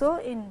 So,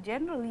 in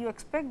general you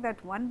expect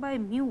that 1 by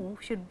mu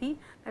should be,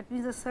 that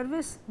means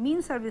the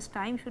mean service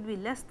time should be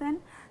less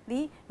than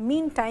the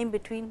mean time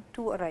between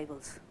two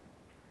arrivals,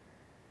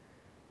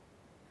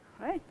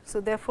 right. So,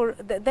 therefore,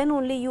 then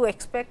only you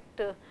expect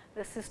the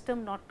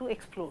system not to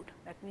explode,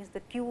 that means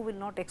the queue will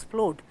not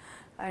explode,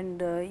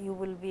 and you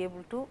will be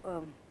able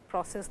to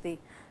process the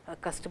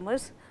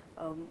customers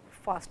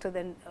faster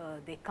than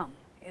they come.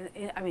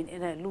 I mean,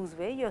 in a loose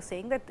way, you are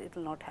saying that it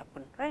will not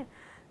happen, right.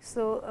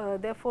 So,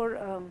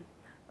 therefore,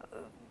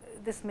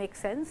 this makes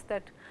sense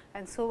that,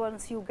 and so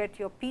once you get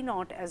your P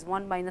naught as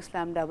 1 minus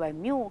lambda by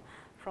mu,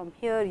 from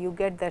here you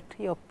get that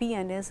your P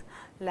n is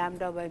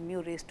lambda by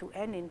mu raised to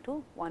n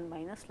into 1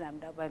 minus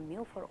lambda by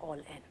mu for all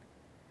n.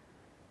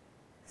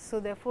 So,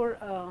 therefore,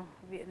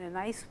 in a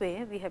nice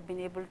way we have been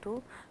able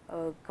to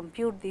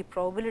compute the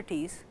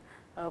probabilities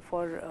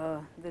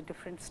for the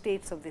different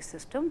states of the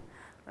system,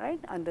 right,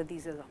 under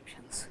these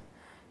assumptions.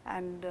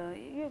 And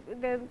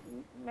there are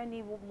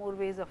many more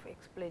ways of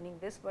explaining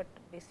this, but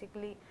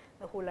basically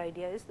the whole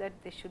idea is that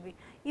this should be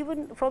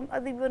even from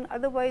even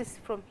otherwise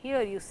from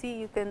here you see,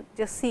 you can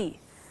just see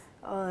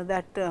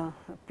that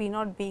P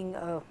naught being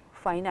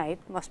finite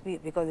must be,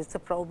 because it is a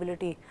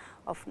probability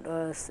of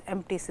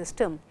empty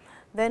system.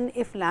 Then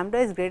if lambda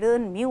is greater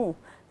than mu,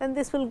 then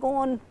this will go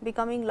on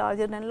becoming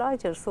larger and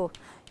larger. So,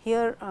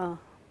 here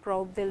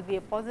there will be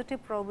a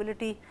positive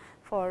probability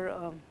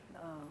for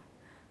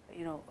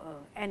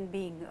n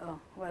being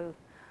well,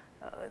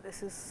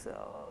 this is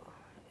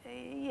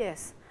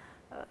yes,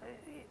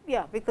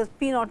 yeah, because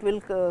P naught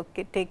will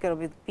take care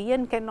of it. P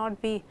n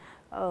cannot be,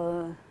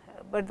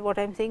 but what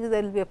I am saying is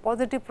there will be a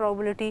positive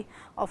probability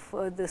of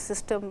the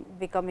system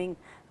becoming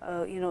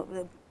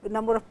the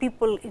number of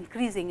people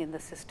increasing in the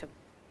system,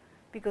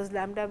 because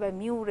lambda by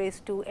mu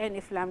raised to n,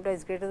 if lambda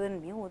is greater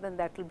than mu, then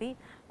that will be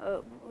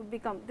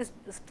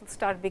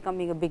start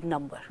becoming a big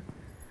number.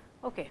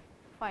 Okay,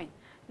 fine.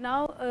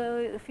 Now,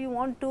 if you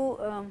want to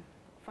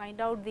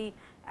find out the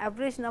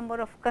average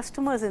number of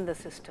customers in the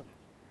system,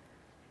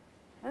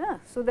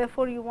 so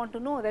therefore, you want to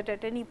know that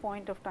at any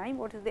point of time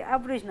what is the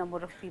average number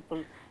of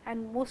people,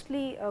 and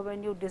mostly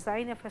when you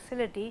design a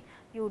facility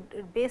you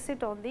base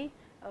it on the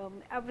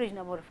average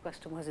number of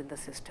customers in the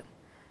system,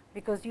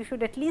 because you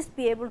should at least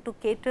be able to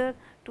cater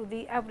to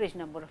the average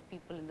number of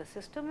people in the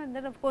system, and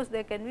then of course,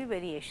 there can be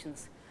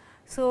variations.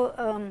 So,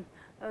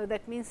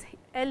 that means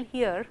L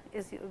here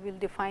is will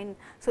define.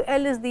 So,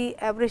 L is the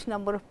average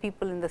number of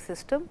people in the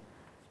system,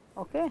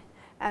 okay.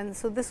 And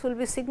so, this will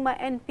be sigma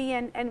n p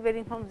and n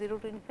varying from 0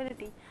 to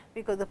infinity,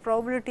 because the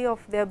probability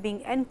of there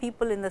being n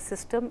people in the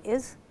system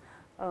is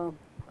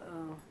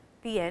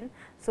p n.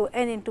 So,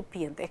 n into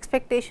p n, the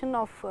expectation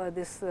of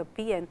this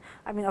p n,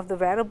 I mean of the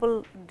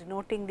variable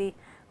denoting the,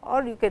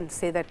 or you can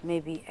say that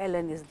maybe L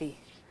n is the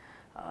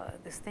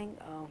this thing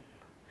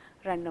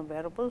random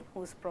variable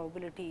whose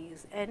probability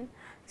is n.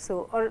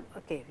 So, or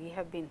okay, we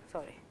have been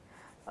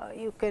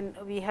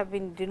we have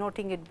been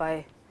denoting it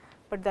by,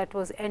 but that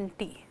was n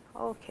t.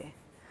 Okay.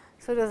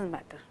 So, it does not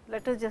matter,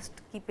 let us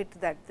just keep it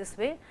that this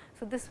way.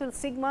 So, this will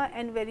sigma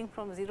n varying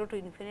from 0 to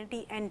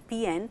infinity n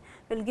p n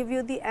will give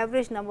you the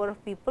average number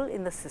of people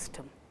in the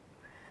system.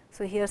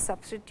 So, here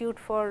substitute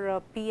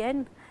for p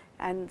n,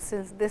 and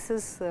since this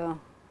is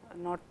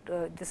not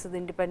this is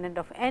independent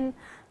of n,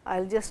 I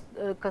will just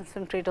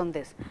concentrate on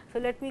this. So,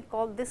 let me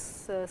call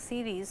this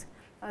series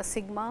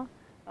sigma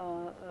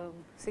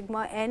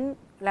sigma n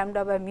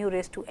lambda by mu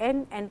raised to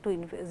n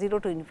to 0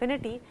 to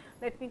infinity,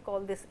 let me call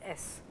this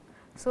S.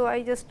 So,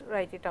 I just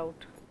write it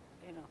out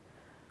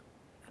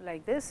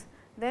like this,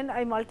 then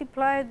I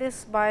multiply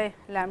this by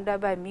lambda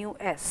by mu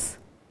S,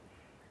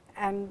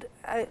 and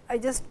I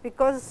just,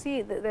 because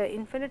see the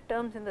infinite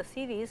terms in the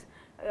series,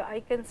 I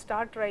can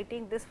start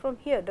writing this from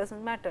here, does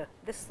not matter,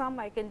 this sum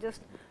I can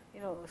just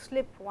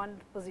slip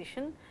one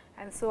position,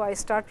 and so I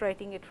start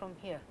writing it from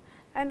here,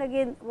 and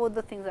again both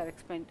the things are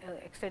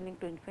extending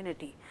to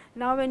infinity.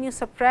 Now, when you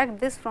subtract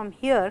this from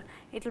here,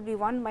 it will be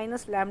 1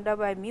 minus lambda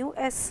by mu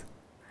S,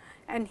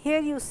 and here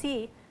you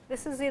see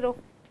this is 0.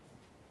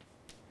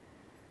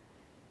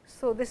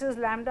 So, this is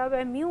lambda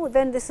by mu,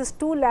 then this is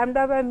 2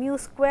 lambda by mu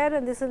square,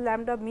 and this is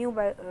lambda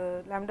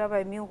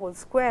by mu whole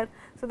square.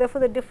 So,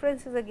 therefore, the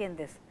difference is again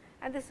this,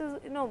 and this is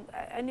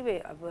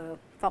anyway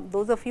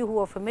those of you who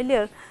are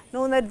familiar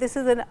know that this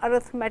is an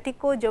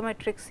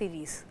arithmetico-geometric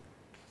series.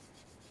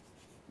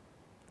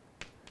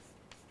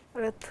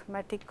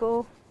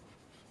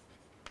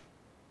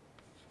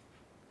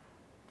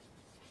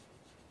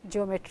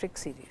 Arithmetico-geometric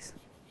series.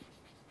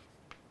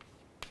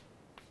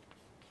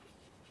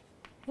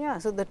 Yeah,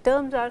 so the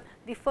terms are,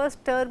 the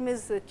first term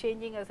is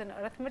changing as an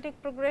arithmetic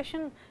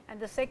progression, and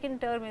the second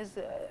term is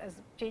as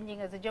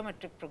changing as a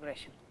geometric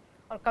progression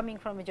or coming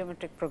from a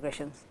geometric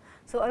progressions.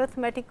 So,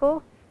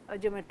 arithmetico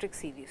geometric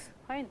series,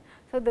 fine.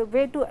 So, the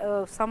way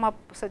to sum up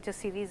such a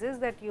series is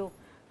that you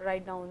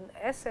write down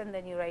S and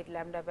then you write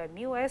lambda by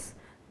mu s,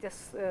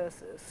 just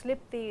slip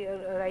the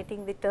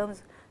writing the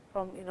terms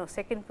from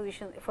second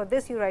position. For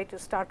this you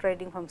start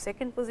writing from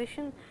second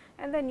position,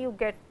 and then you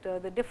get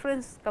the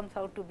difference comes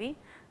out to be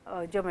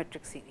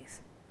geometric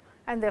series.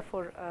 And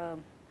therefore,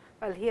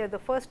 well, here the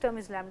first term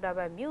is lambda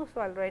by mu.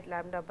 So, I will write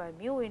lambda by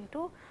mu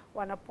into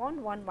 1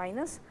 upon 1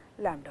 minus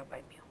lambda by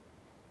mu,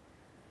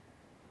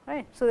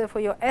 right. So,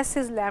 therefore, your S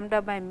is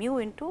lambda by mu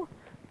into,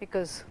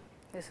 because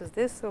this is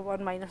this, so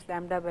 1 minus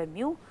lambda by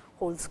mu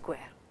whole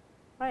square,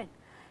 right.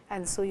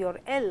 And so, your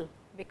L,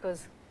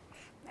 because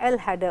L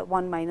had a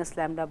 1 minus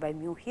lambda by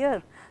mu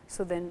here.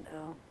 So, then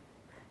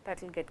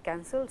that will get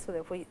cancelled. So,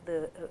 therefore,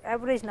 the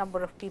average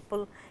number of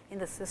people in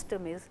the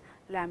system is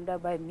lambda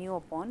by mu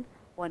upon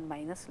 1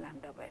 minus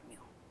lambda by mu.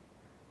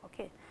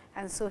 Okay.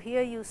 And so,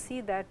 here you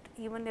see that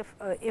even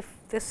if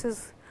this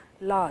is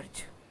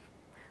large,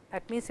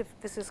 that means if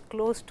this is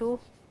close to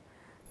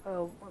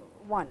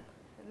 1,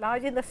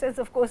 large in the sense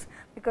of course,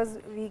 because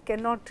we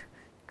cannot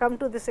come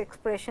to this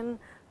expression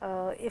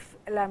if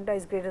lambda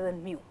is greater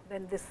than mu,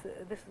 then this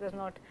does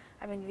not,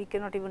 I mean we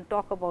cannot even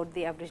talk about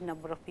the average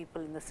number of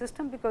people in the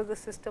system, because the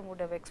system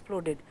would have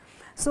exploded.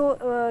 So,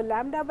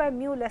 lambda by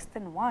mu less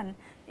than 1,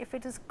 if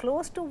it is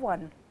close to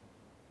 1,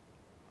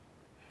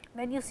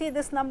 then you see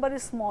this number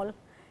is small,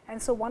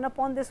 and so 1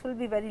 upon this will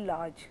be very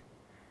large,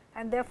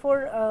 and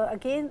therefore,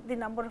 again the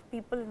number of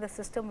people in the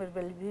system will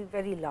be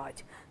very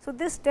large. So,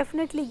 this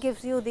definitely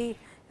gives you the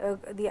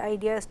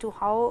idea as to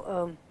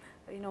how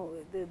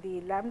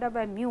the lambda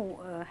by mu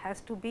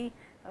has to be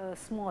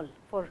small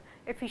for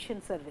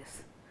efficient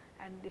service,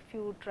 and if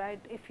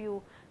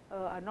you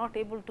are not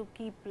able to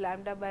keep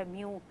lambda by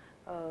mu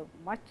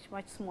much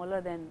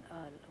smaller than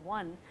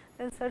 1,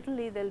 then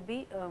certainly there will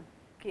be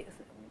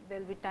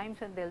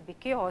times and there will be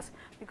chaos,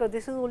 because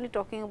this is only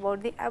talking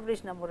about the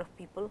average number of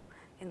people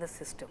in the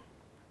system,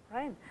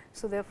 right.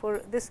 So,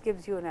 therefore, this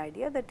gives you an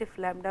idea that if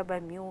lambda by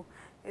mu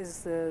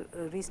is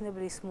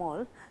reasonably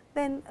small,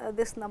 then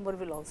this number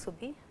will also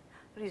be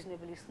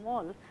reasonably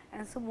small,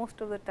 and so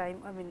most of the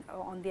time, I mean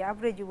on the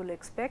average you will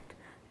expect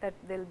that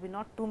there will be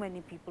not too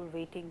many people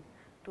waiting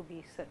to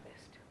be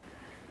serviced.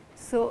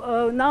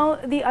 So, now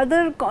the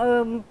other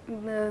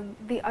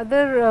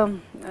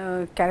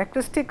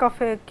characteristic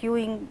of a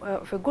queuing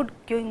of a good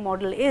queuing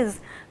model is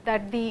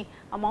that the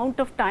amount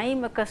of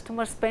time a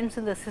customer spends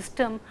in the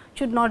system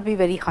should not be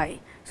very high.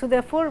 So,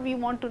 therefore, we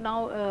want to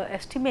now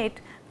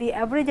estimate the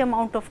average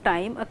amount of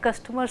time a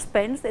customer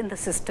spends in the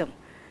system.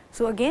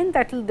 So, again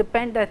that will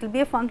depend, that will be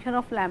a function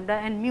of lambda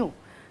and mu,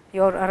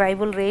 your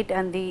arrival rate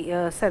and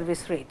the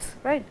service rates,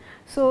 right.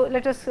 So,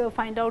 let us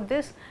find out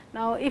this.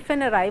 Now, if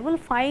an arrival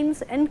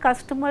finds n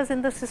customers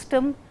in the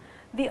system,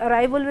 the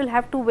arrival will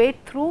have to wait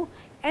through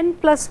n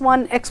plus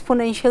 1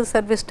 exponential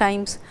service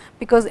times,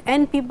 because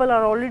n people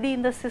are already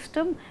in the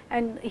system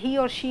and he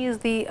or she is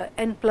the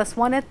n plus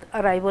 1th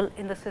arrival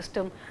in the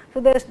system. So,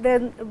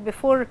 then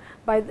before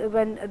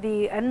when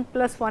the n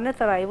plus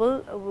 1th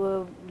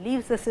arrival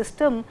leaves the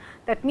system,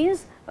 that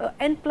means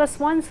n plus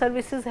 1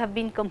 services have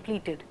been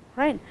completed,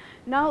 right.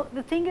 Now,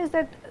 the thing is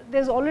that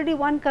there is already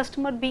one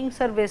customer being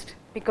serviced,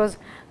 because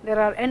there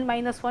are n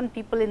minus 1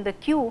 people in the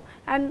queue,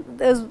 and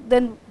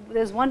then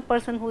there is one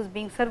person who is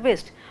being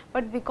serviced.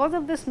 But because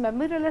of this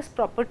memoryless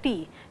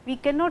property, we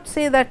cannot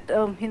say that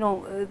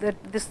that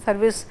this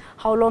service,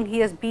 how long he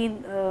has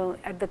been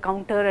at the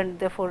counter, and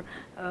therefore,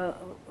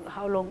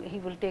 how long he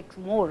will take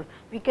more.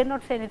 We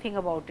cannot say anything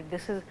about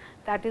it.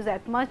 That is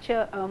at much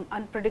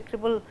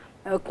unpredictable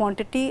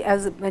quantity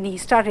as when he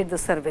started the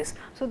service.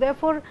 So,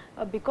 therefore,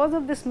 because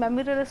of this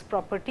memoryless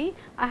property,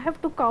 I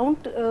have to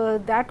count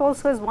that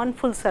also as one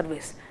full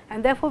service,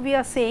 and therefore, we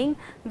are saying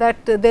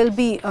that there will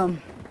be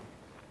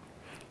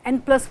n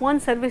plus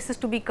 1 services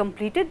to be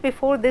completed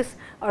before this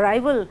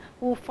arrival,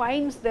 who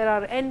finds there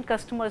are n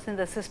customers in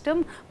the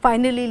system,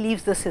 finally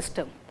leaves the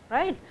system,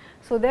 right.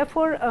 So,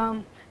 therefore,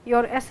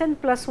 your S n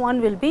plus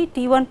 1 will be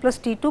T 1 plus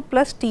T 2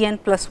 plus T n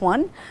plus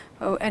 1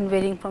 and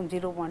varying from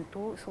 0, 1,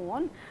 2, so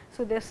on.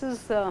 So, this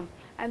is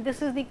and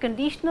this is the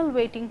conditional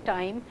waiting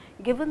time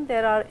given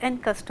there are n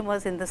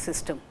customers in the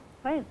system,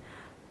 right,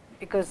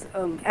 because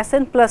S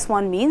n plus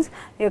 1 means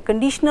a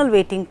conditional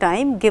waiting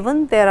time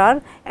given there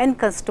are n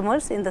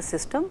customers in the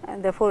system,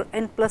 and therefore,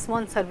 n plus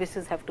 1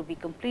 services have to be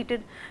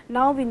completed.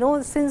 Now, we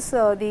know since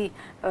the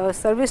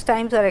service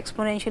times are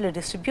exponentially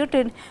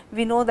distributed,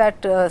 we know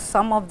that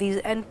some of these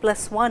n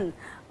plus 1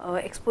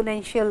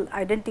 exponential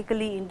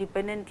identically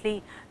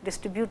independently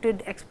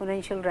distributed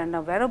exponential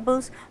random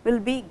variables will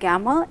be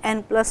gamma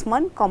n plus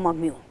 1 comma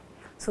mu.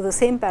 So, the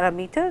same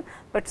parameter,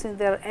 but since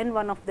there are n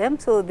one of them,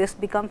 so this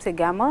becomes a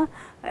gamma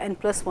n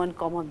plus 1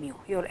 comma mu.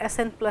 Your S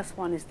n plus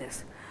 1 is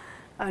this.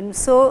 And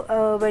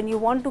so, when you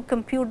want to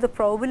compute the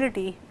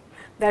probability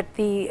that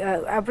the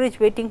average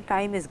waiting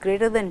time is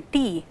greater than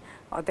t,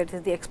 or that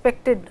is the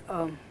expected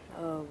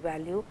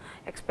value,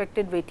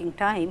 expected waiting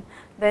time,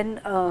 then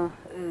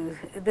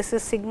this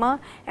is sigma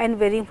n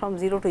varying from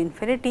 0 to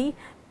infinity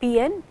p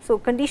n. So,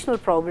 conditional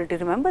probability,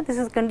 remember this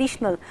is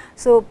conditional.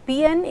 So,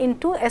 p n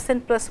into S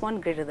n plus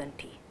 1 greater than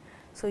t.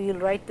 So, you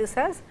will write this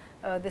as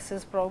this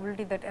is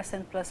probability that S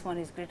n plus 1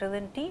 is greater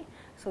than t.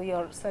 So,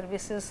 your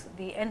services,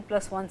 the n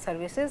plus 1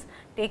 services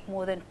take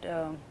more than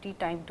t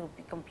time to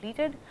be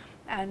completed,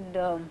 and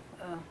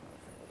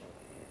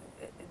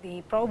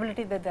the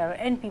probability that there are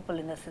n people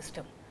in a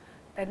system,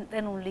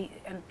 then only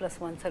n plus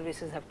 1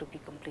 services have to be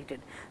completed.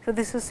 So,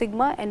 this is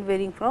sigma n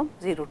varying from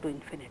 0 to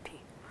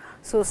infinity.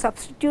 So,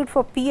 substitute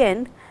for p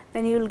n,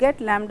 then you will get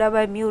lambda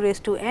by mu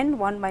raised to n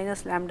 1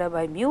 minus lambda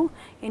by mu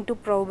into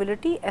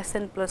probability S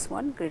n plus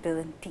 1 greater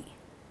than t.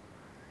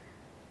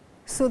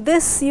 So,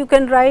 this you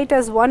can write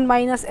as 1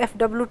 minus f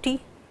w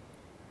t,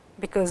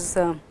 because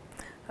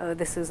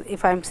this is,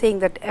 if I am saying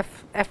that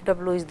f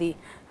w is the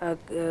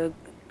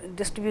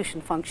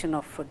distribution function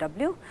of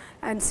w,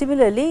 and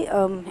similarly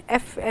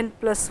f n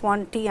plus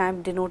 1 t I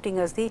am denoting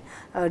as the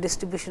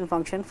distribution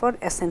function for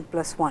S n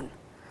plus 1.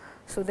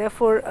 So,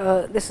 therefore,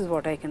 this is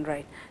what I can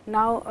write.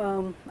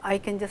 Now, I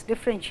can just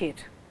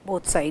differentiate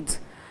both sides.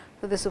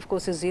 So, this of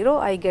course is 0,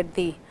 I get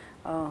the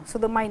so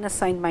the minus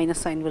sign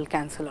will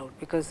cancel out,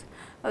 because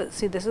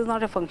see this is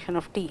not a function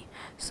of t.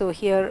 So,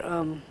 here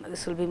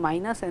this will be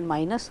minus and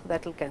minus,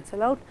 that will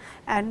cancel out,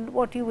 and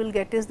what you will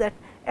get is that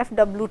f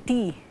w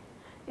t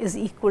is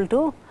equal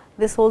to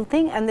this whole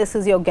thing, and this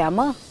is your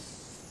gamma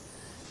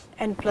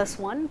n plus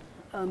 1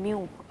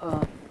 mu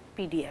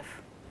PDF,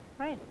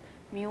 right,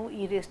 mu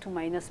e raised to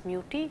minus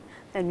mu t,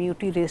 then mu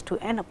t raised to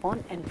n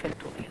upon n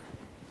factorial.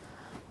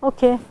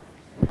 Okay.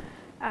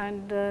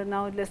 And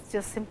now, let us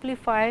just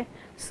simplify.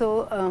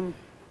 So,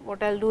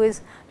 what I will do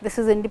is, this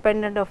is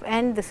independent of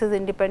n, this is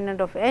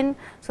independent of n.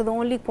 So, the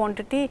only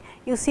quantity,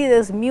 you see there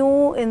is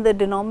mu in the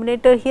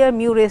denominator here,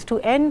 mu raised to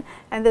n,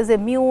 and there is a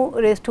mu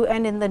raised to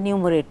n in the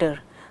numerator.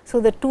 So,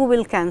 the 2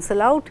 will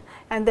cancel out,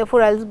 and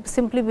therefore, I will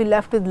simply be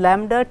left with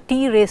lambda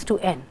t raised to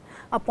n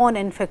upon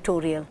n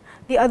factorial.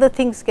 The other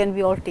things can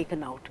be all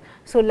taken out.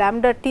 So,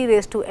 lambda t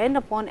raised to n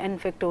upon n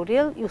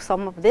factorial, you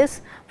sum up this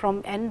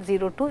from n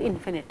 0 to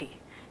infinity.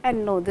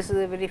 And no, this is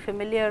a very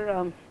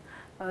familiar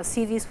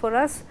series for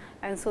us,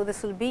 and so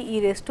this will be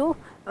e raised to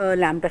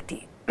lambda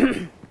t.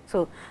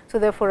 So,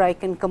 therefore, I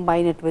can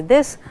combine it with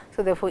this.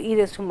 So, therefore, e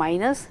raised to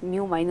minus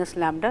mu minus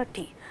lambda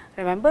t.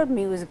 Remember,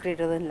 mu is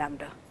greater than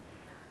lambda.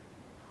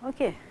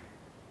 Okay.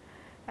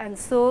 And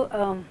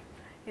so,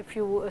 if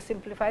you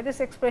simplify this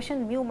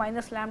expression, mu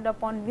minus lambda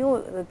upon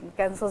mu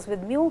cancels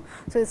with mu.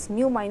 So, it is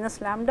mu minus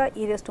lambda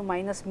e raised to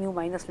minus mu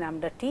minus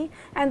lambda t,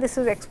 and this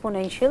is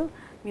exponential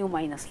mu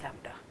minus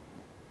lambda.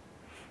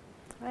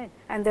 Right.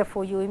 And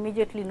therefore, you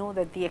immediately know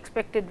that the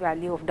expected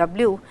value of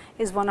w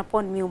is 1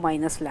 upon mu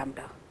minus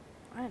lambda.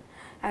 Right.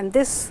 And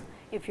this,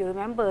 if you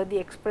remember, the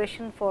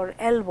expression for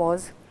L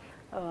was,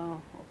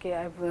 okay,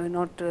 I have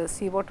not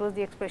see what was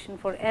the expression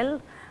for L,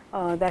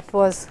 that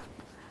was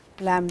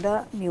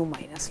lambda mu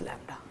minus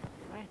lambda.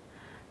 Right.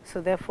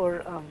 So,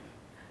 therefore,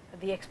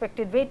 the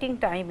expected waiting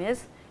time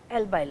is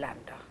L by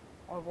lambda,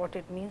 or what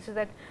it means is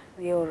that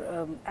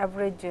your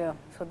average,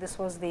 so this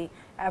was the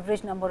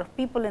average number of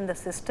people in the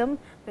system,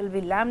 will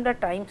be lambda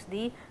times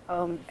the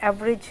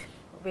average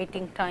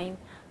waiting time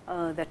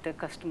that a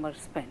customer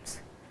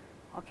spends.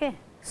 Okay.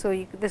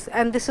 So, this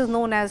is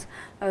known as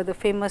the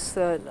famous,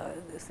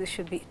 this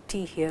should be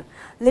T here,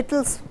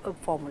 Little's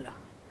formula.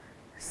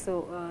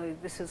 So,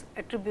 this is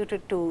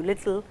attributed to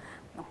Little,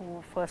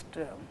 who first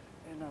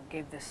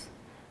gave this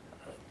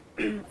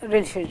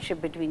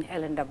relationship between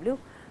L and W.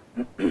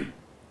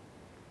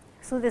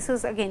 So, this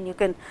is again you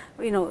can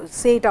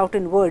say it out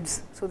in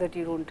words, so that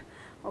you do not.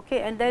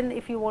 Okay. And then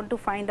if you want to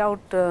find out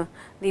the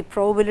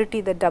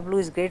probability that W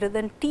is greater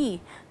than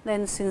T,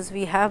 then since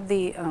we have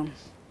the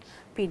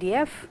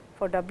PDF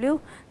for W,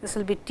 this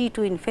will be T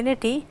to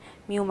infinity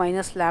mu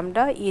minus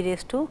lambda e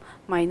raised to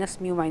minus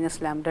mu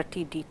minus lambda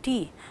T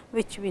dt,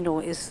 which we know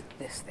is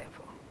this,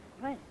 therefore,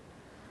 right,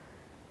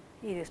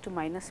 e raised to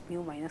minus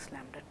mu minus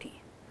lambda T.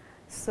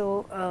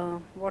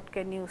 So, what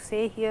can you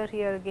say here?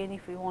 Here again,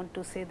 if we want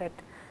to say that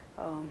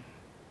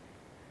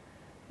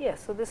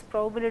yes, so this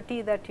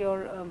probability that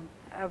your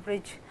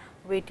average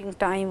waiting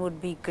time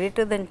would be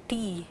greater than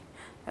T,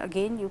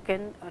 again you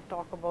can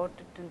talk about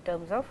it in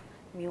terms of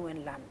mu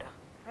and lambda,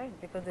 right,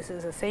 because this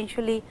is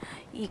essentially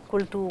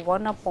equal to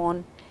 1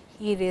 upon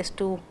e raised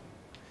to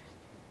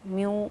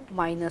mu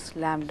minus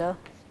lambda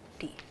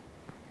T.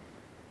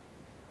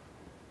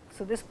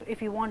 So, this,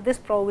 if you want this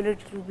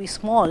probability to be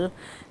small,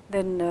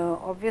 then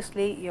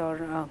obviously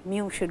your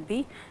mu should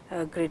be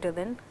greater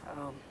than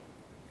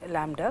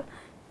lambda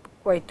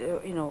quite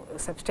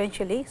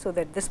substantially. So,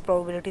 that this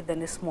probability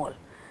then is small,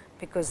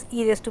 because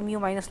e raised to mu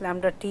minus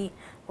lambda t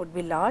would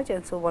be large,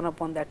 and so 1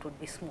 upon that would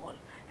be small,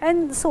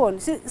 and so on.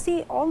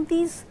 See all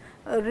these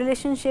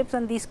relationships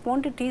and these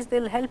quantities, they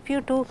will help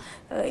you to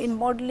in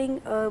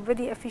modeling a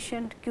very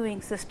efficient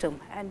queuing system,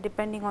 and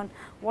depending on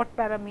what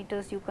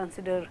parameters you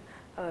consider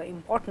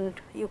important,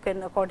 you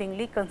can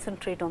accordingly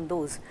concentrate on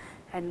those,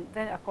 and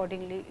then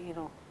accordingly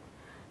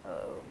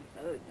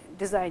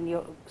design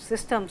your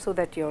system so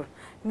that your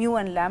mu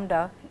and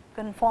lambda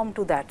conform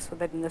to that. So,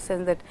 that in the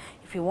sense that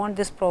if you want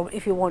this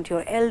if you want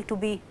your L to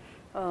be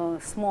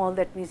small,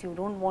 that means you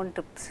do not want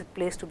the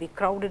place to be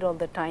crowded all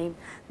the time,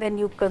 then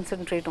you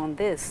concentrate on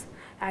this.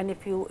 And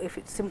if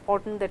it is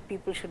important that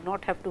people should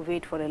not have to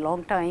wait for a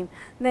long time,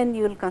 then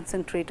you will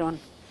concentrate on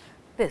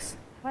this,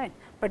 right.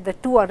 But the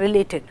two are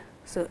related.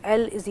 So,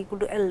 L is equal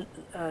to L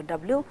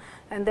W,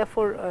 and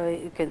therefore,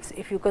 you can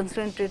if you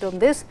concentrate on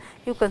this,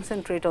 you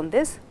concentrate on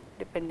this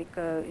depending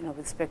with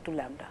respect to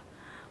lambda.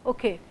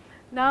 Okay.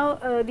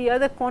 Now, the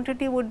other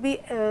quantity would be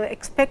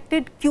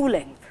expected queue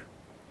length.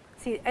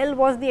 See, L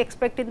was the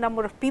expected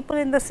number of people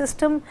in the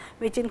system,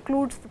 which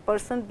includes the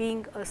person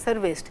being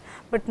serviced,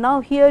 but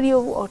now here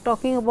you are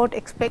talking about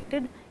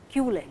expected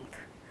queue length,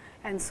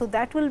 and so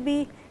that will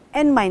be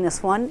n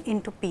minus 1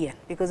 into P n,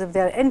 because if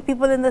there are n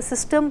people in the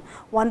system,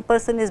 one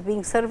person is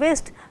being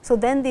serviced. So,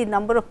 then the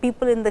number of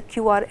people in the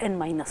queue are n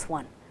minus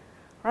 1,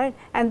 right,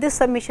 and this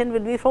summation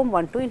will be from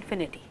 1 to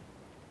infinity.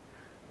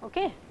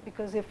 Okay,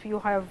 because if you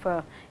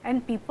have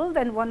n people,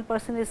 then one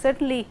person is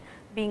certainly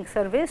being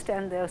serviced,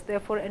 and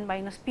therefore, n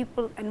minus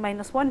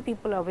 1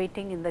 people are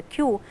waiting in the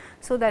queue.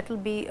 So, that will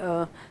be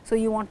so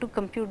you want to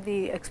compute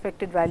the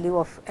expected value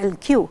of L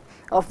q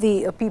of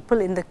the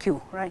people in the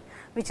queue, right,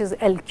 which is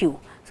L q.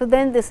 So,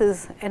 then this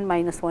is n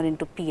minus 1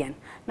 into P n.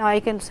 Now, I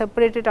can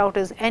separate it out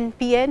as n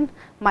P n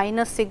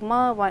minus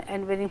sigma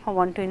n varying from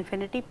 1 to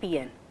infinity P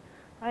n.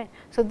 Right.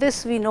 So,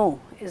 this we know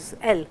is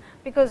L,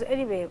 because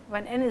anyway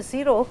when n is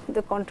 0,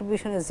 the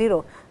contribution is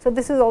 0. So,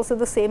 this is also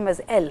the same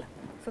as L.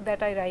 So,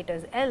 that I write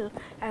as L,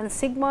 and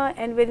sigma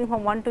n varying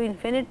from 1 to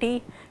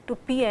infinity to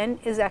P n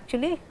is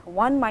actually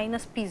 1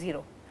 minus P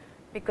 0,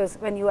 because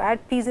when you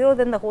add P 0,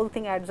 then the whole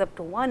thing adds up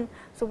to 1.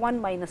 So,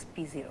 1 minus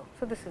P 0.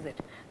 So, this is it.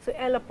 So,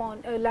 L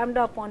upon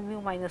lambda upon mu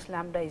minus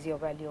lambda is your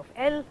value of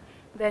L,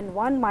 then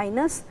 1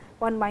 minus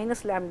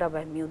lambda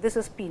by mu, this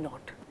is P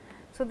naught.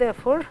 So,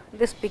 therefore,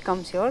 this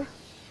becomes your.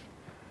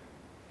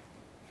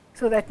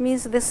 So, that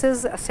means this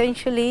is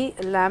essentially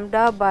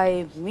lambda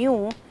by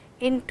mu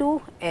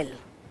into L,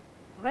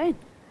 right,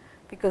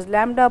 because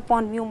lambda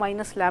upon mu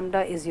minus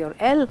lambda is your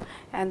L,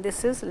 and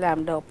this is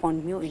lambda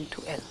upon mu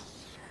into L.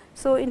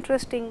 So,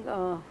 interesting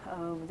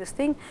this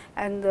thing,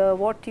 and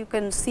what you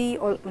can see,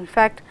 or in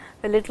fact,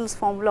 the Little's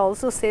formula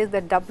also says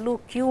that W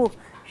q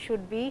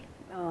should be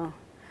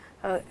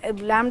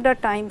lambda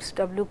times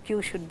W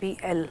q should be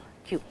L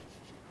q,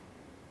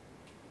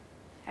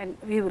 and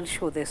we will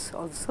show this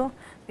also,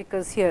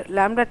 because here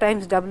lambda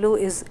times W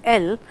is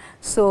L.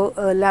 So,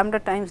 lambda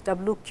times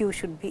W q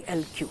should be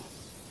L q.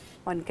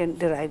 One can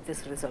derive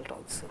this result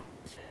also.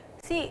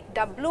 See,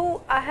 W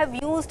I have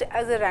used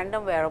as a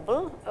random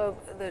variable,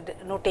 the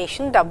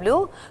notation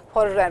W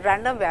for a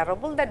random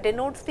variable that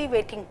denotes the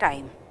waiting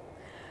time,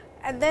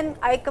 and then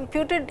I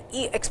computed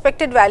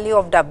expected value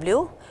of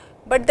W,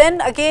 but then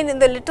again in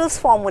the Little's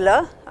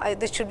formula,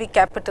 this should be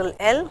capital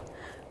L.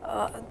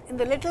 In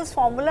the Little's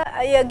formula,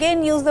 I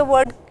again use the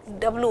word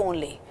W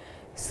only.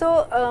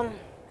 So,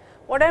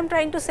 what I am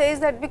trying to say is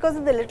that because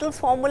in the Little's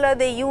formula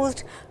they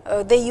use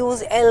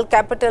L,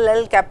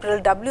 capital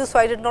W. So,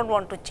 I did not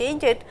want to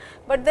change it,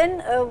 but then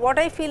what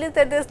I feel is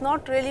that there is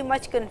not really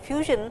much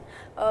confusion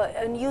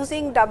in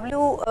using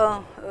W,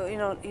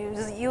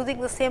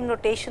 using the same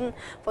notation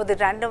for the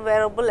random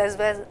variable as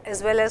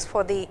well as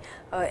for the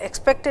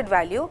expected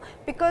value,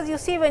 because you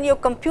see when you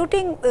are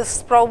computing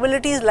this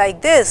probabilities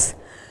like this,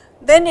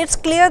 then it is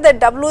clear that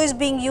W is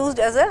being used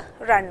as a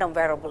random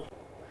variable,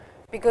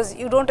 because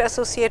you do not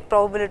associate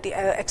probability,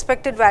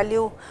 expected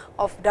value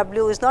of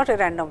W is not a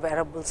random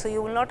variable. So,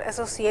 you will not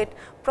associate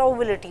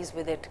probabilities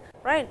with it,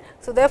 right.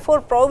 So, therefore,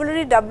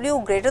 probability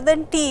W greater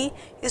than T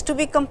is to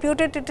be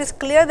computed. It is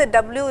clear that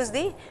W is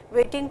the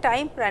waiting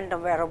time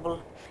random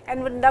variable,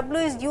 and when W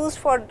is used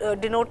for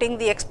denoting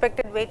the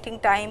expected waiting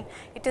time,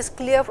 it is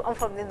clear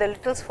from the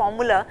Little's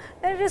formula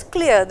that it is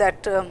clear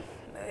that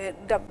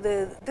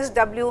this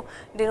W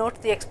denotes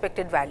the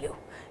expected value.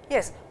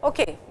 Yes,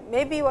 okay.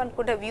 Maybe one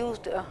could have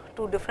used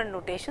two different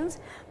notations,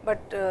 but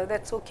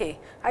that is okay.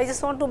 I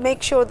just want to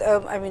make sure,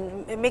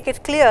 make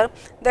it clear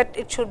that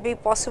it should be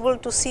possible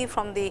to see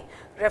from the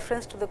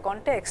reference to the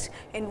context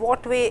in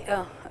what way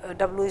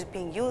W is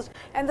being used,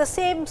 and the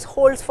same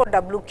holds for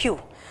W q,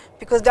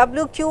 because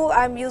W q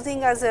I am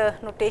using as a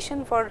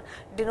notation for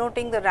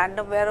denoting the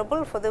random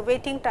variable for the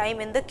waiting time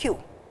in the queue.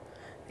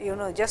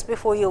 Just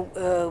before you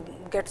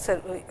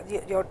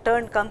your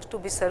turn comes to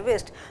be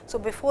serviced. So,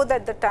 before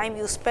that the time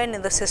you spend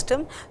in the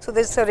system. So,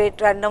 there is a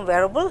random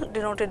variable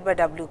denoted by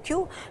W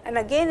q, and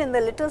again in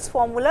the Little's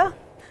formula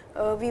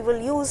we will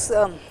use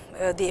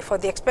for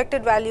the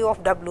expected value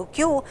of W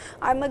q,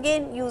 I am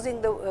again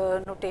using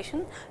the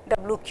notation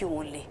W q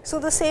only. So,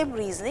 the same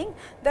reasoning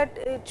that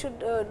it should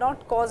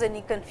not cause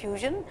any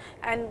confusion,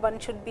 and one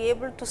should be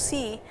able to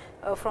see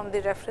from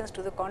the reference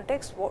to the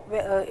context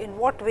in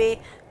what way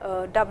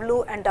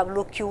W and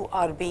W q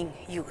are being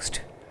used.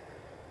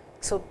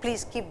 So,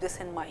 please keep this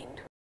in mind.